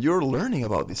you're learning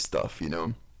about this stuff, you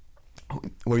know?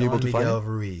 Were you able to find it? Don Miguel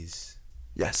Ruiz.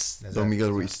 Yes, Don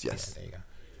Miguel Ruiz, yes. Yeah, there you go.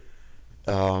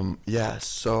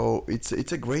 So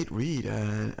it's a great read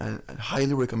and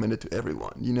highly recommended to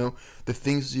everyone. You know, the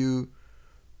things you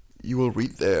will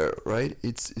read there, right?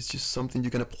 It's just something you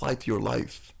can apply to your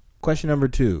life. Question number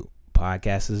 2,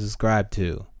 podcast to subscribe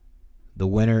to. The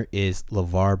winner is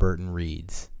LeVar Burton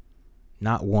Reads.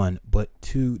 Not 1, but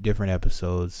 2 different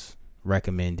episodes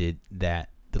recommended that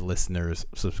the listeners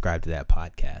subscribe to that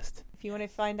podcast. If you want to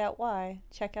find out why,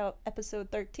 check out episode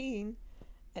 13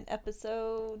 and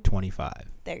episode 25.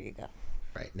 There you go.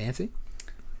 Right, Nancy?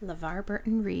 LeVar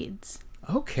Burton Reads.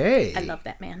 Okay. I love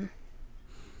that man.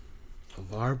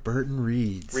 LeVar Burton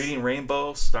Reads. Reading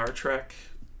Rainbow, Star Trek.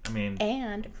 I mean,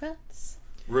 and Roots.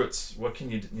 Roots. What can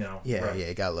you Yeah, right.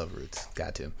 yeah, gotta love Roots.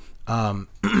 Got to.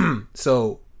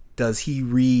 So, does he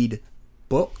read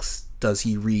books? Does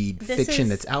he read fiction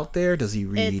that's out there? Does he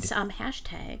read? It's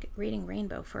hashtag Reading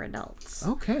Rainbow for adults.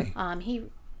 Okay. He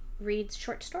reads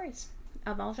short stories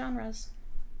of all genres.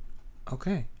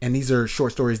 Okay. And these are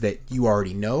short stories that you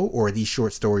already know, or are these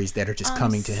short stories that are just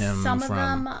coming to him some from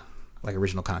of them, like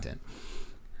original content?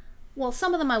 Well,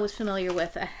 some of them I was familiar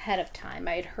with ahead of time.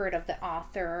 I had heard of the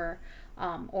author,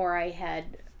 or I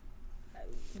had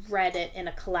read it in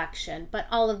a collection. But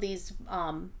all of these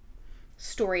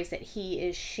stories that he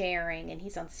is sharing, and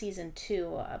he's on season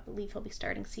 2, I believe he'll be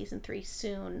starting season 3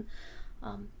 soon.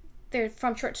 They're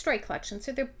from short story collections,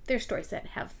 so they're stories that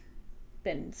have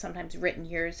been sometimes written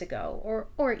years ago,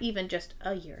 or even just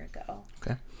a year ago.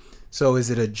 Okay. So is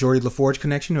it a Geordie LaForge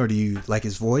connection, or do you like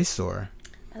his voice, or?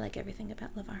 I like everything about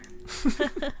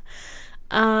LeVar.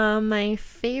 My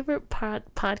favorite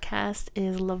podcast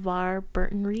is LeVar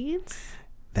Burton Reads.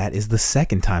 That is the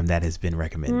second time that has been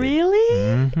recommended. Really?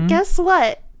 Mm-hmm. Guess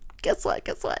what?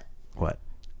 What?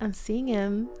 I'm seeing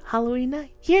him Halloween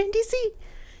night here in DC.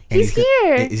 He's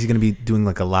here. Is he going to be doing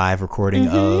like a live recording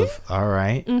of? All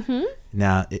right. Mm-hmm.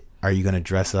 Now, are you going to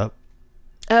dress up?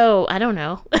 Oh, I don't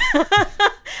know.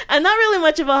 I'm not really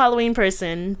much of a Halloween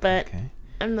person, but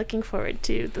I'm looking forward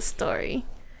to the story.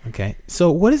 Okay.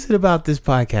 So what is it about this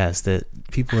podcast that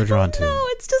people are drawn to? No,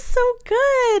 it's just so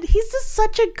good. He's just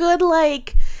such a good,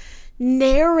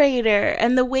 narrator,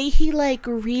 and the way he,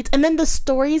 reads. And then the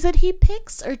stories that he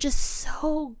picks are just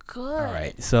so good. All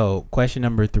right. So question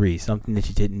number 3, something that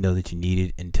you didn't know that you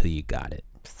needed until you got it.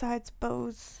 Besides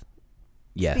Bose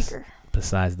speaker.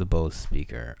 Besides the Bose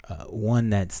speaker.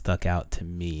 One that stuck out to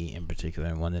me in particular,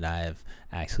 and one that I have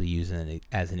actually used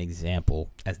as an example,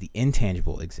 as the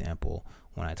intangible example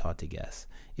when I talk to guests,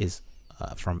 is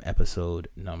from episode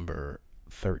number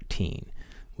 13,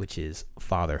 which is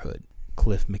Fatherhood.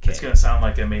 Cliff McKay. It's going to sound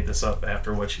like I made this up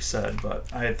after what she said,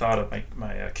 but I had thought of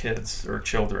my kids or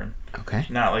children. Okay.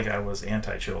 Not like I was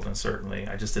anti-children, certainly.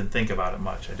 I just didn't think about it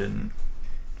much. I didn't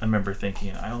I remember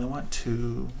thinking, I only want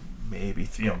 2, maybe,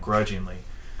 grudgingly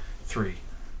 3.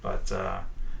 But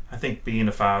I think being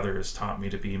a father has taught me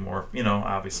to be more,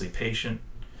 obviously patient,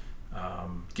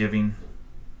 giving,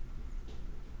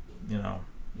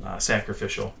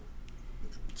 sacrificial.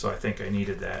 So I think I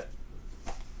needed that.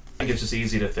 I think it's just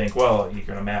easy to think, well, you're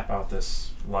going to map out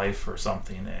this life or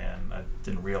something, and I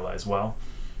didn't realize, well,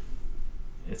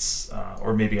 it's,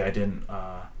 or maybe I didn't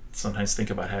sometimes think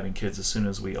about having kids as soon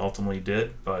as we ultimately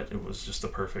did, but it was just the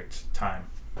perfect time.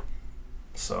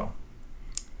 So.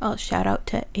 Well, shout out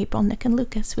to April, Nick, and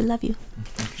Lucas. We love you.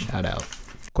 Shout out.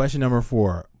 Question number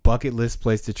 4. Bucket list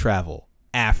place to travel.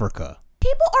 Africa.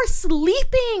 People are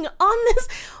sleeping on this.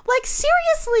 Like,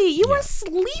 seriously, you are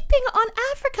sleeping on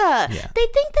Africa. Yeah. They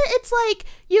think that it's like,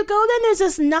 you go there and there's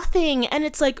this nothing, and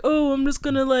it's like, oh, I'm just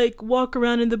gonna like walk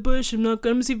around in the bush. I'm not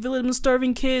gonna see village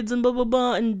starving kids and blah, blah,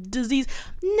 blah, and disease.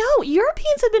 No,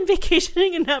 Europeans have been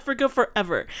vacationing in Africa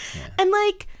forever. Yeah. And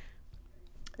like,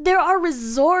 there are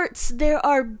resorts, there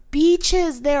are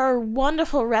beaches, there are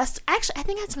wonderful restaurants. Actually, I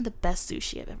think I had some of the best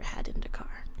sushi I've ever had in Dakar.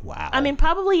 Wow. I mean,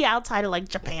 probably outside of like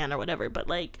Japan or whatever, but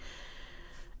like,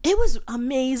 it was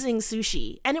amazing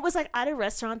sushi. And it was like at a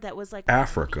restaurant that was like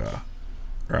Africa,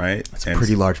 right? It's a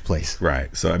pretty large place.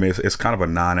 Right. So, I mean, it's kind of a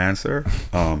non-answer.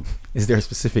 Is there a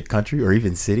specific country or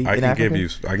even city in Africa?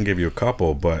 I can give you a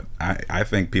couple, but I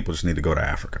think people just need to go to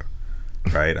Africa,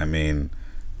 right? I mean,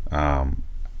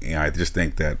 I just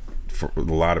think that for a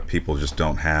lot of people just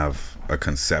don't have a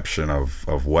conception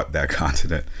of what that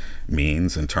continent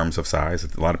means in terms of size.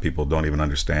 A lot of people don't even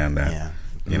understand that.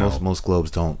 Yeah. Most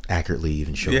globes don't accurately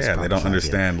even show. Yeah, they don't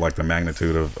understand like the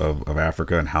magnitude of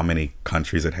Africa and how many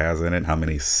countries it has in it, how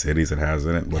many cities it has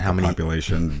in it, what the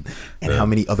population, and how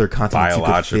many other continents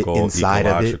biological, you could fit inside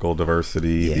ecological of it.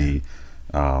 Diversity,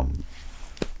 the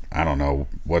I don't know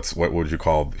what would you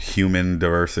call human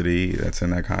diversity that's in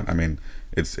that continent. I mean,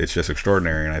 it's just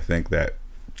extraordinary, and I think that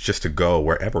just to go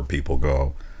wherever people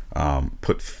go,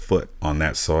 put foot on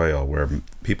that soil where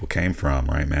people came from,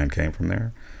 right? Man came from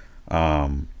there,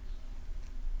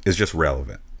 is just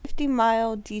relevant.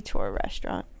 50-mile detour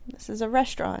restaurant. This is a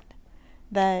restaurant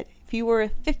that if you were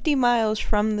 50 miles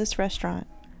from this restaurant,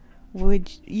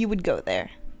 you would go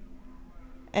there.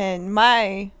 And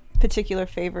my particular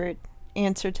favorite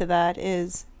answer to that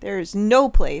is there is no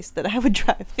place that I would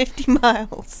drive 50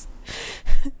 miles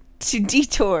to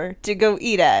detour to go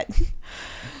eat at,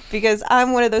 because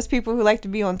I'm one of those people who like to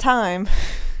be on time,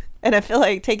 and I feel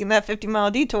like taking that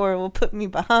 50-mile detour will put me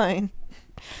behind.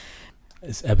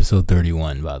 It's episode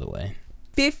 31, by the way.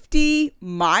 50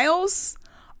 miles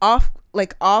off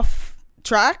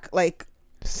track, like,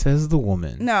 says the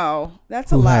woman. No,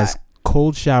 that's a who lot. Has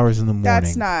cold showers in the morning.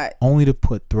 That's not only to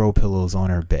put throw pillows on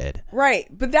her bed. Right,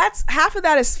 but that's half of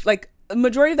that is like a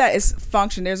majority of that is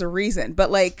function. There's a reason, but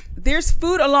like there's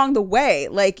food along the way.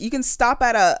 Like you can stop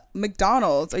at a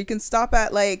McDonald's, or you can stop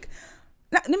at like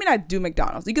let me not do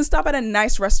McDonald's. You can stop at a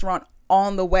nice restaurant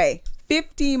on the way.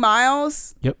 50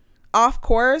 miles. Yep. Off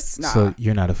course. Nah. So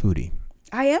you're not a foodie.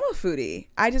 I am a foodie.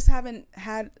 I just haven't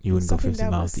had. You wouldn't go 50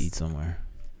 miles to eat somewhere.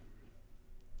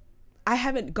 I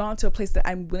haven't gone to a place that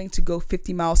I'm willing to go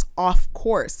 50 miles off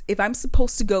course. If I'm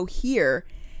supposed to go here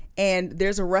and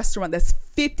there's a restaurant that's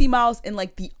 50 miles in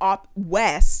like the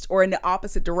west or in the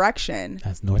opposite direction.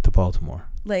 That's north of Baltimore.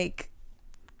 Like,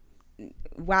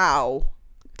 wow.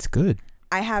 It's good.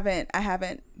 I haven't.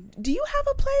 Do you have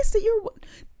a place that you're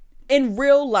in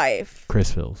real life?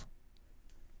 Chrisville's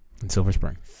in Silver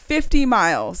Spring. 50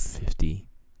 miles. 50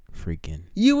 freaking.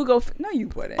 You would go. No, you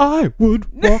wouldn't. I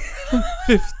would walk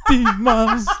 50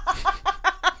 miles.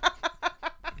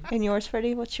 And yours,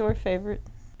 Freddie? What's your favorite?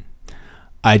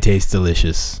 I taste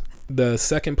delicious. The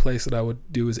second place that I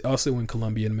would do is also in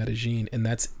Colombia, in Medellin, and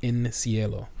that's in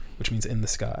cielo, which means in the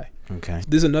sky. Okay.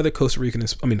 There's another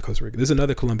There's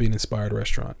another Colombian-inspired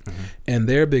restaurant, and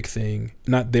their big thing,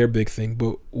 not their big thing,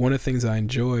 but one of the things I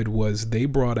enjoyed was they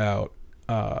brought out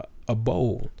a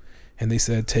bowl, and they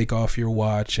said, take off your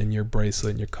watch and your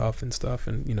bracelet and your cuff and stuff,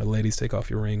 and ladies, take off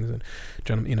your rings, and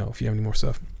gentlemen, if you have any more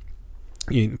stuff,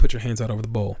 you can put your hands out over the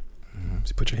bowl. So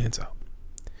you put your hands out.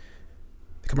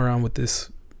 They come around with this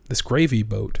gravy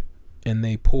boat, and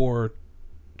they pour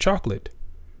chocolate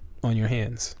on your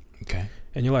hands. Okay.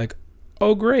 And you're like,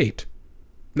 oh great,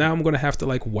 now I'm gonna have to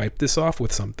like wipe this off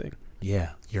with something.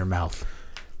 Yeah, your mouth.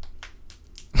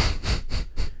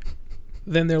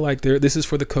 Then they're like, this is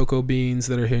for the cocoa beans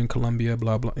that are here in Colombia,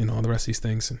 blah blah, all the rest of these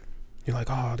things, and you're like,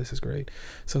 oh, this is great.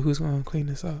 So who's gonna clean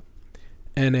this up?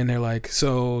 And then they're like,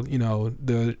 so, you know,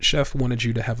 the chef wanted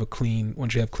you to have clean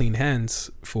hands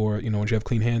for, you know, once you have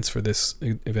clean hands for this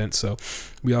event. So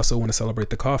we also want to celebrate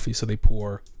the coffee. So they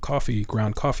pour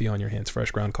ground coffee on your hands,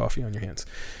 fresh ground coffee on your hands.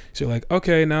 So you're like,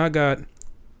 okay, now I got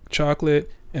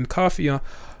chocolate and coffee on.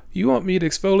 You want me to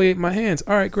exfoliate my hands?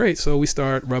 All right, great. So we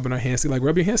start rubbing our hands. They're like,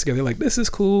 rub your hands together. They're like, this is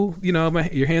cool. You know,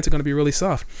 your hands are going to be really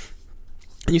soft.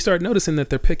 And you start noticing that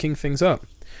they're picking things up.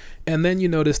 And then you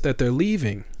notice that they're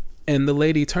leaving. And the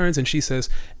lady turns and she says,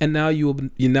 and now you'll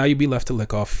be left to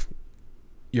lick off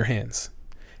your hands.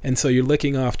 And so you're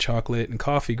licking off chocolate and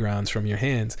coffee grounds from your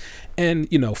hands. And,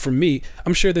 you know, for me,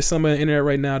 I'm sure there's someone on the internet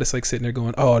right now that's like sitting there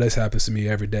going, oh, this happens to me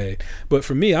every day. But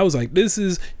for me, I was like,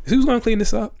 who's going to clean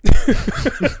this up?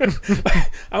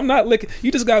 I'm not licking.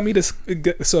 You just got me to.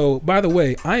 So, by the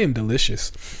way, I am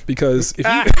delicious because if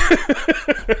you.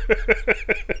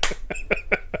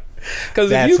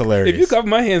 Because if you cover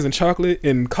my hands in chocolate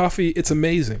and coffee, it's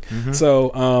amazing. Mm-hmm. So,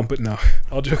 but no,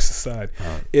 all jokes aside,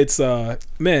 it's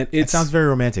man, it sounds very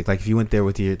romantic. Like if you went there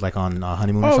with your like on a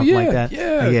honeymoon or something like that.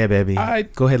 Yeah, like, yeah, baby.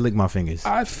 Go ahead, lick my fingers.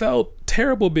 I felt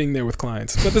terrible being there with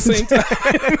clients, but at the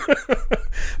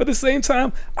same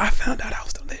time, I found out I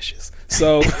was delicious.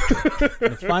 So,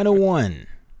 the final one,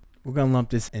 we're gonna lump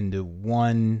this into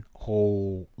one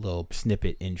whole little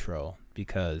snippet intro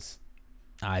because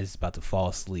I was about to fall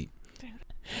asleep.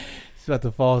 He's about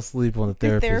to fall asleep on the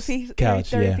therapy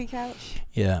couch.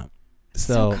 Yeah.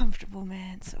 So comfortable,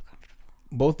 man. So comfortable.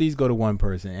 Both these go to one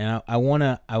person, and I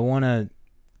wanna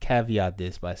caveat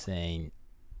this by saying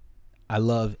I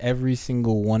love every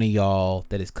single one of y'all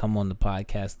that has come on the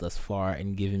podcast thus far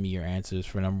and given me your answers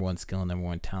for number one skill and number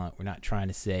one talent. We're not trying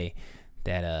to say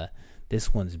that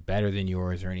this one's better than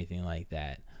yours or anything like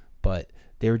that, but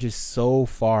they were just so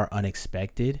far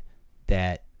unexpected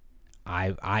that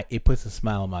it puts a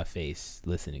smile on my face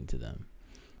listening to them.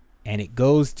 And it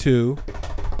goes to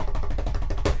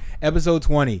episode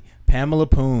 20, Pamela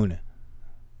Poon.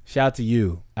 Shout out to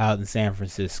you out in San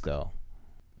Francisco.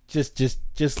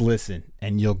 Just listen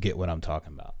and you'll get what I'm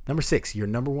talking about. Number 6, your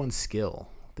number one skill.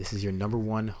 This is your number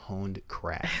one honed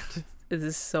craft. This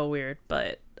is so weird,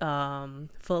 but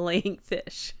filleting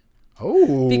fish.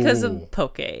 Oh. Because of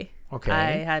poke. Okay.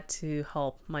 I had to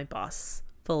help my boss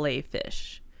fillet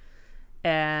fish.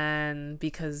 And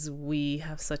because we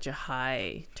have such a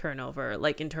high turnover,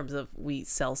 like in terms of we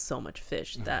sell so much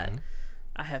fish that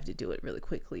I have to do it really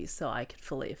quickly, so I can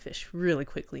fillet fish really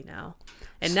quickly now.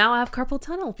 And now I have carpal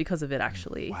tunnel because of it,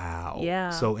 actually. Wow. Yeah.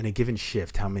 So in a given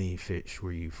shift, how many fish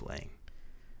were you filleting?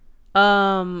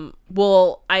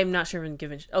 Well, I'm not sure in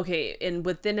given. Okay, and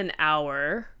within an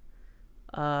hour,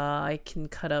 I can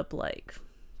cut up like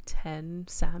 10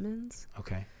 salmons.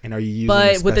 Okay. And are you using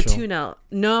but with the tuna?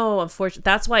 No, unfortunately.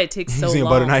 That's why it takes so long. Using a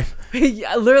butter knife?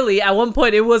 Yeah, literally, at one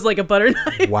point, it was like a butter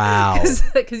knife. Wow.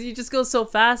 Because you just go so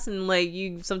fast and like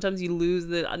sometimes you lose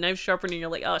the knife sharpener and you're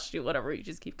like, oh shoot, whatever. You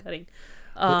just keep cutting.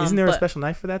 Isn't there a special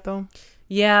knife for that though?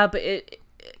 Yeah, but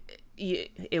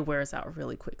it wears out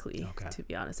really quickly, to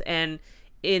be honest. And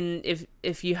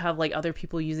if you have like other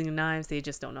people using the knives, they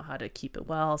just don't know how to keep it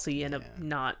well, so you end up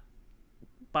not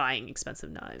buying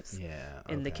expensive knives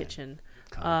in the kitchen.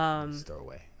 Store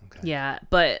away. Okay. Yeah,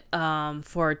 but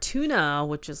for tuna,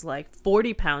 which is like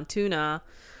 40-pound tuna,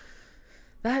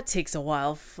 that takes a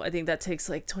while. I think that takes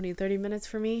like 20-30 minutes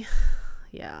for me.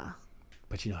 Yeah.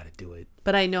 But you know how to do it.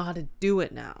 But I know how to do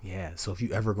it now. Yeah. So if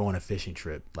you ever go on a fishing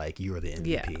trip, like you are the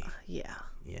MVP.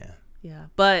 Yeah.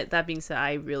 But that being said,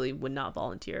 I really would not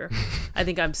volunteer. I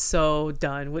think I'm so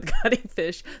done with cutting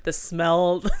fish. The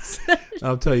smell.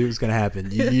 I'll tell you what's going to happen.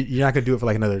 You're not going to do it for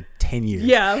like another 10 years.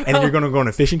 Yeah. And then you're going to go on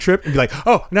a fishing trip and be like,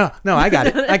 oh, no, I got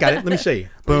it. Let me show you.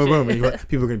 Boom, boom. And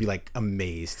people are going to be like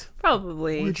amazed.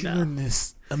 Probably. Where'd you learn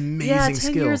this amazing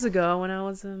skill? 10 years ago when I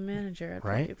was a manager at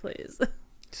Poke Place.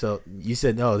 So you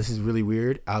said, no, this is really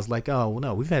weird. I was like, oh, well,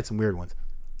 no, we've had some weird ones.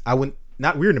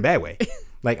 Not weird in a bad way.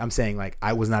 Like I'm saying, like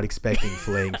I was not expecting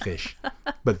filleting fish,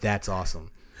 but that's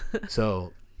awesome.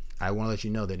 So I want to let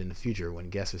you know that in the future, when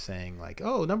guests are saying like,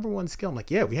 "Oh, number one skill," I'm like,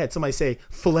 "Yeah, we had somebody say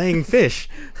filleting fish."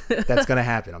 That's gonna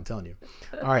happen. I'm telling you.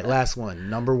 All right, last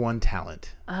one. Number one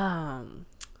talent.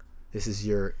 This is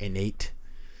your innate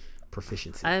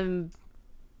proficiency.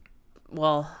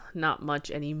 Well, not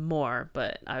much anymore,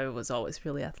 but I was always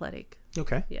really athletic.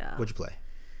 Okay. Yeah. What'd you play?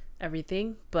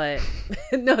 Everything, but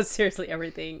no, seriously,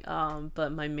 everything.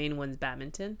 But my main one's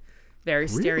badminton. Very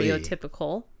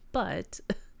stereotypical, but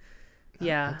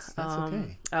yeah. That's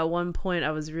okay. At one point, I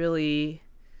was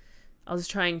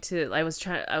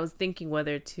thinking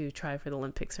whether to try for the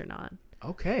Olympics or not.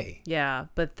 Okay. Yeah,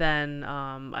 but then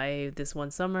this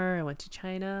one summer I went to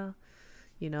China.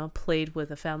 played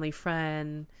with a family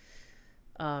friend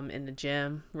in the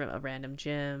gym, a random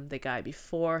gym. The guy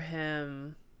before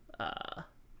him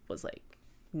was like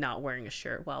not wearing a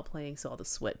shirt while playing, so all the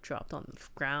sweat dropped on the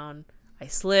ground. I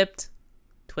slipped,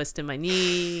 twisted my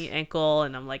knee, ankle,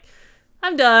 and I'm like,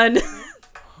 I'm done.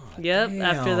 Yep. damn.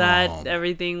 After that,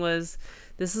 everything was,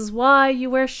 this is why you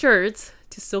wear shirts,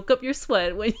 to soak up your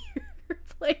sweat when you're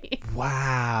playing.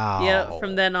 Wow. Yep.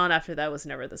 From then on, after that was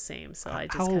never the same. So I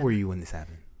just How old were you when this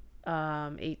happened?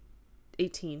 17,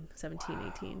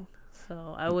 18.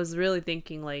 So I was really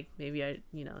thinking like maybe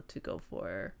to go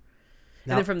for.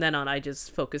 Now, and then from then on, I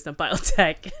just focused on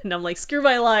biotech, and I'm like, screw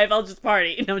my life, I'll just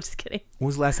party. No, I'm just kidding. When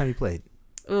was the last time you played?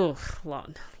 Oh,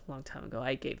 long time ago.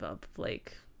 I gave up.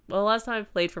 Last time I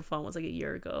played for fun was like a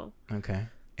year ago. Okay.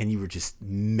 And you were just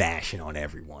mashing on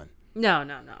everyone. No.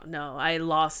 I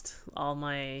lost all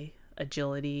my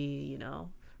agility,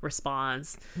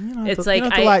 response. You don't have to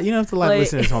lie to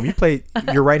listeners at home. You played,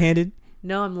 you're right-handed?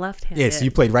 No, I'm left-handed. Yeah, so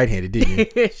you played right-handed,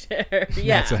 didn't you? Sure.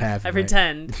 Yeah. That's what happened. I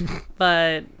pretend.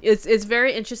 But it's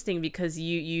very interesting because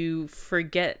you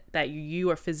forget that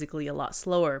you are physically a lot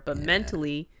slower, but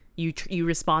mentally you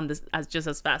respond just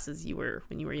as fast as you were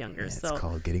when you were younger. Yeah, so it's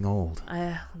called getting old.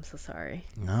 I'm so sorry.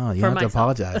 No, you don't have to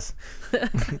apologize.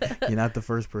 You're not the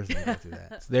first person to go through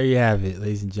that. So there you have it,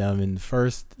 ladies and gentlemen. The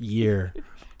first year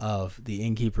of the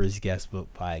Innkeeper's Guestbook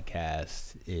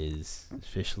podcast is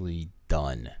officially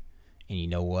done. And you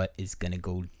know what? It's going to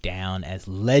go down as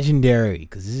legendary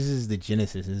because this is the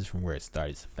genesis. This is from where it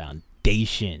started. It's the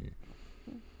foundation.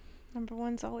 Number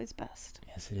one's always best.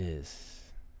 Yes, it is.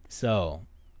 So,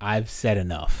 I've said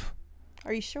enough.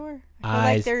 Are you sure? I feel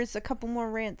like there's a couple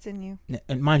more rants in you.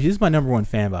 And mind you, this is my number one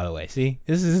fan, by the way. See?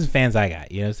 This is fans I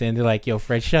got. You know what I'm saying? They're like, yo,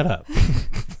 Fred, shut up.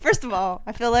 First of all,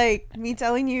 I feel like me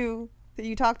telling you that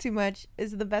you talk too much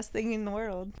is the best thing in the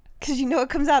world. Because it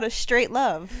comes out of straight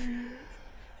love.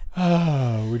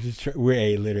 Oh,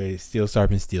 we're literally steel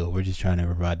sharpens steel. We're just trying to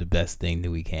provide the best thing that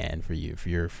we can for you, for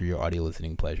your audio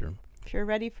listening pleasure. If you're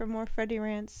ready for more Freddie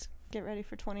rants, get ready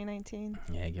for 2019.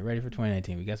 Yeah, get ready for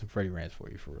 2019. We got some Freddie rants for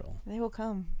you, for real. They will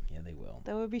come. Yeah, they will.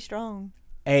 They will be strong.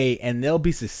 Hey, and they'll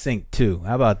be succinct too.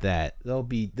 How about that?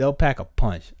 They'll pack a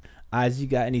punch. Eyes, you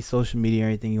got any social media or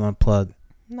anything you want to plug?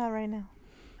 Not right now.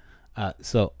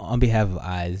 So on behalf of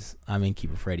Eyes, I'm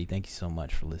Innkeeper Freddie. Thank you so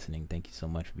much for listening. Thank you so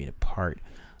much for being a part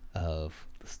of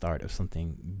the start of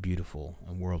something beautiful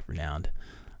and world renowned.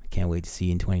 I can't wait to see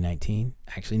you in 2019.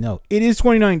 Actually, no, it is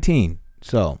 2019.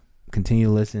 So continue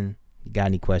to listen. You got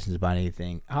any questions about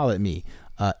anything, holler at me.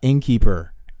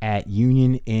 Innkeeper at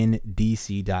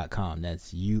unionindc.com.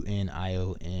 That's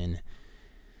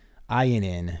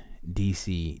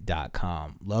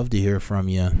UNIONINNDC.com. Love to hear from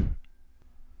you.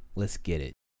 Let's get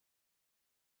it.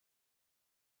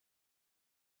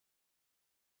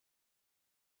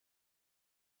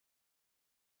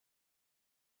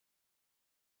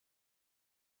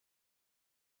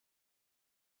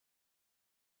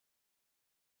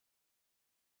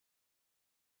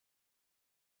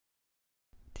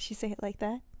 Did she say it like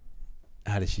that?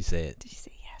 How did she say it? Did she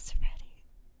say yes, Freddie?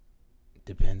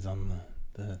 Depends on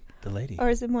the lady.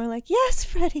 Or is it more like yes,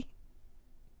 Freddie?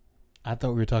 I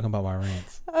thought we were talking about my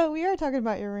rants. Oh, we are talking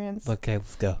about your rants. Okay,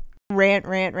 let's go. Rant.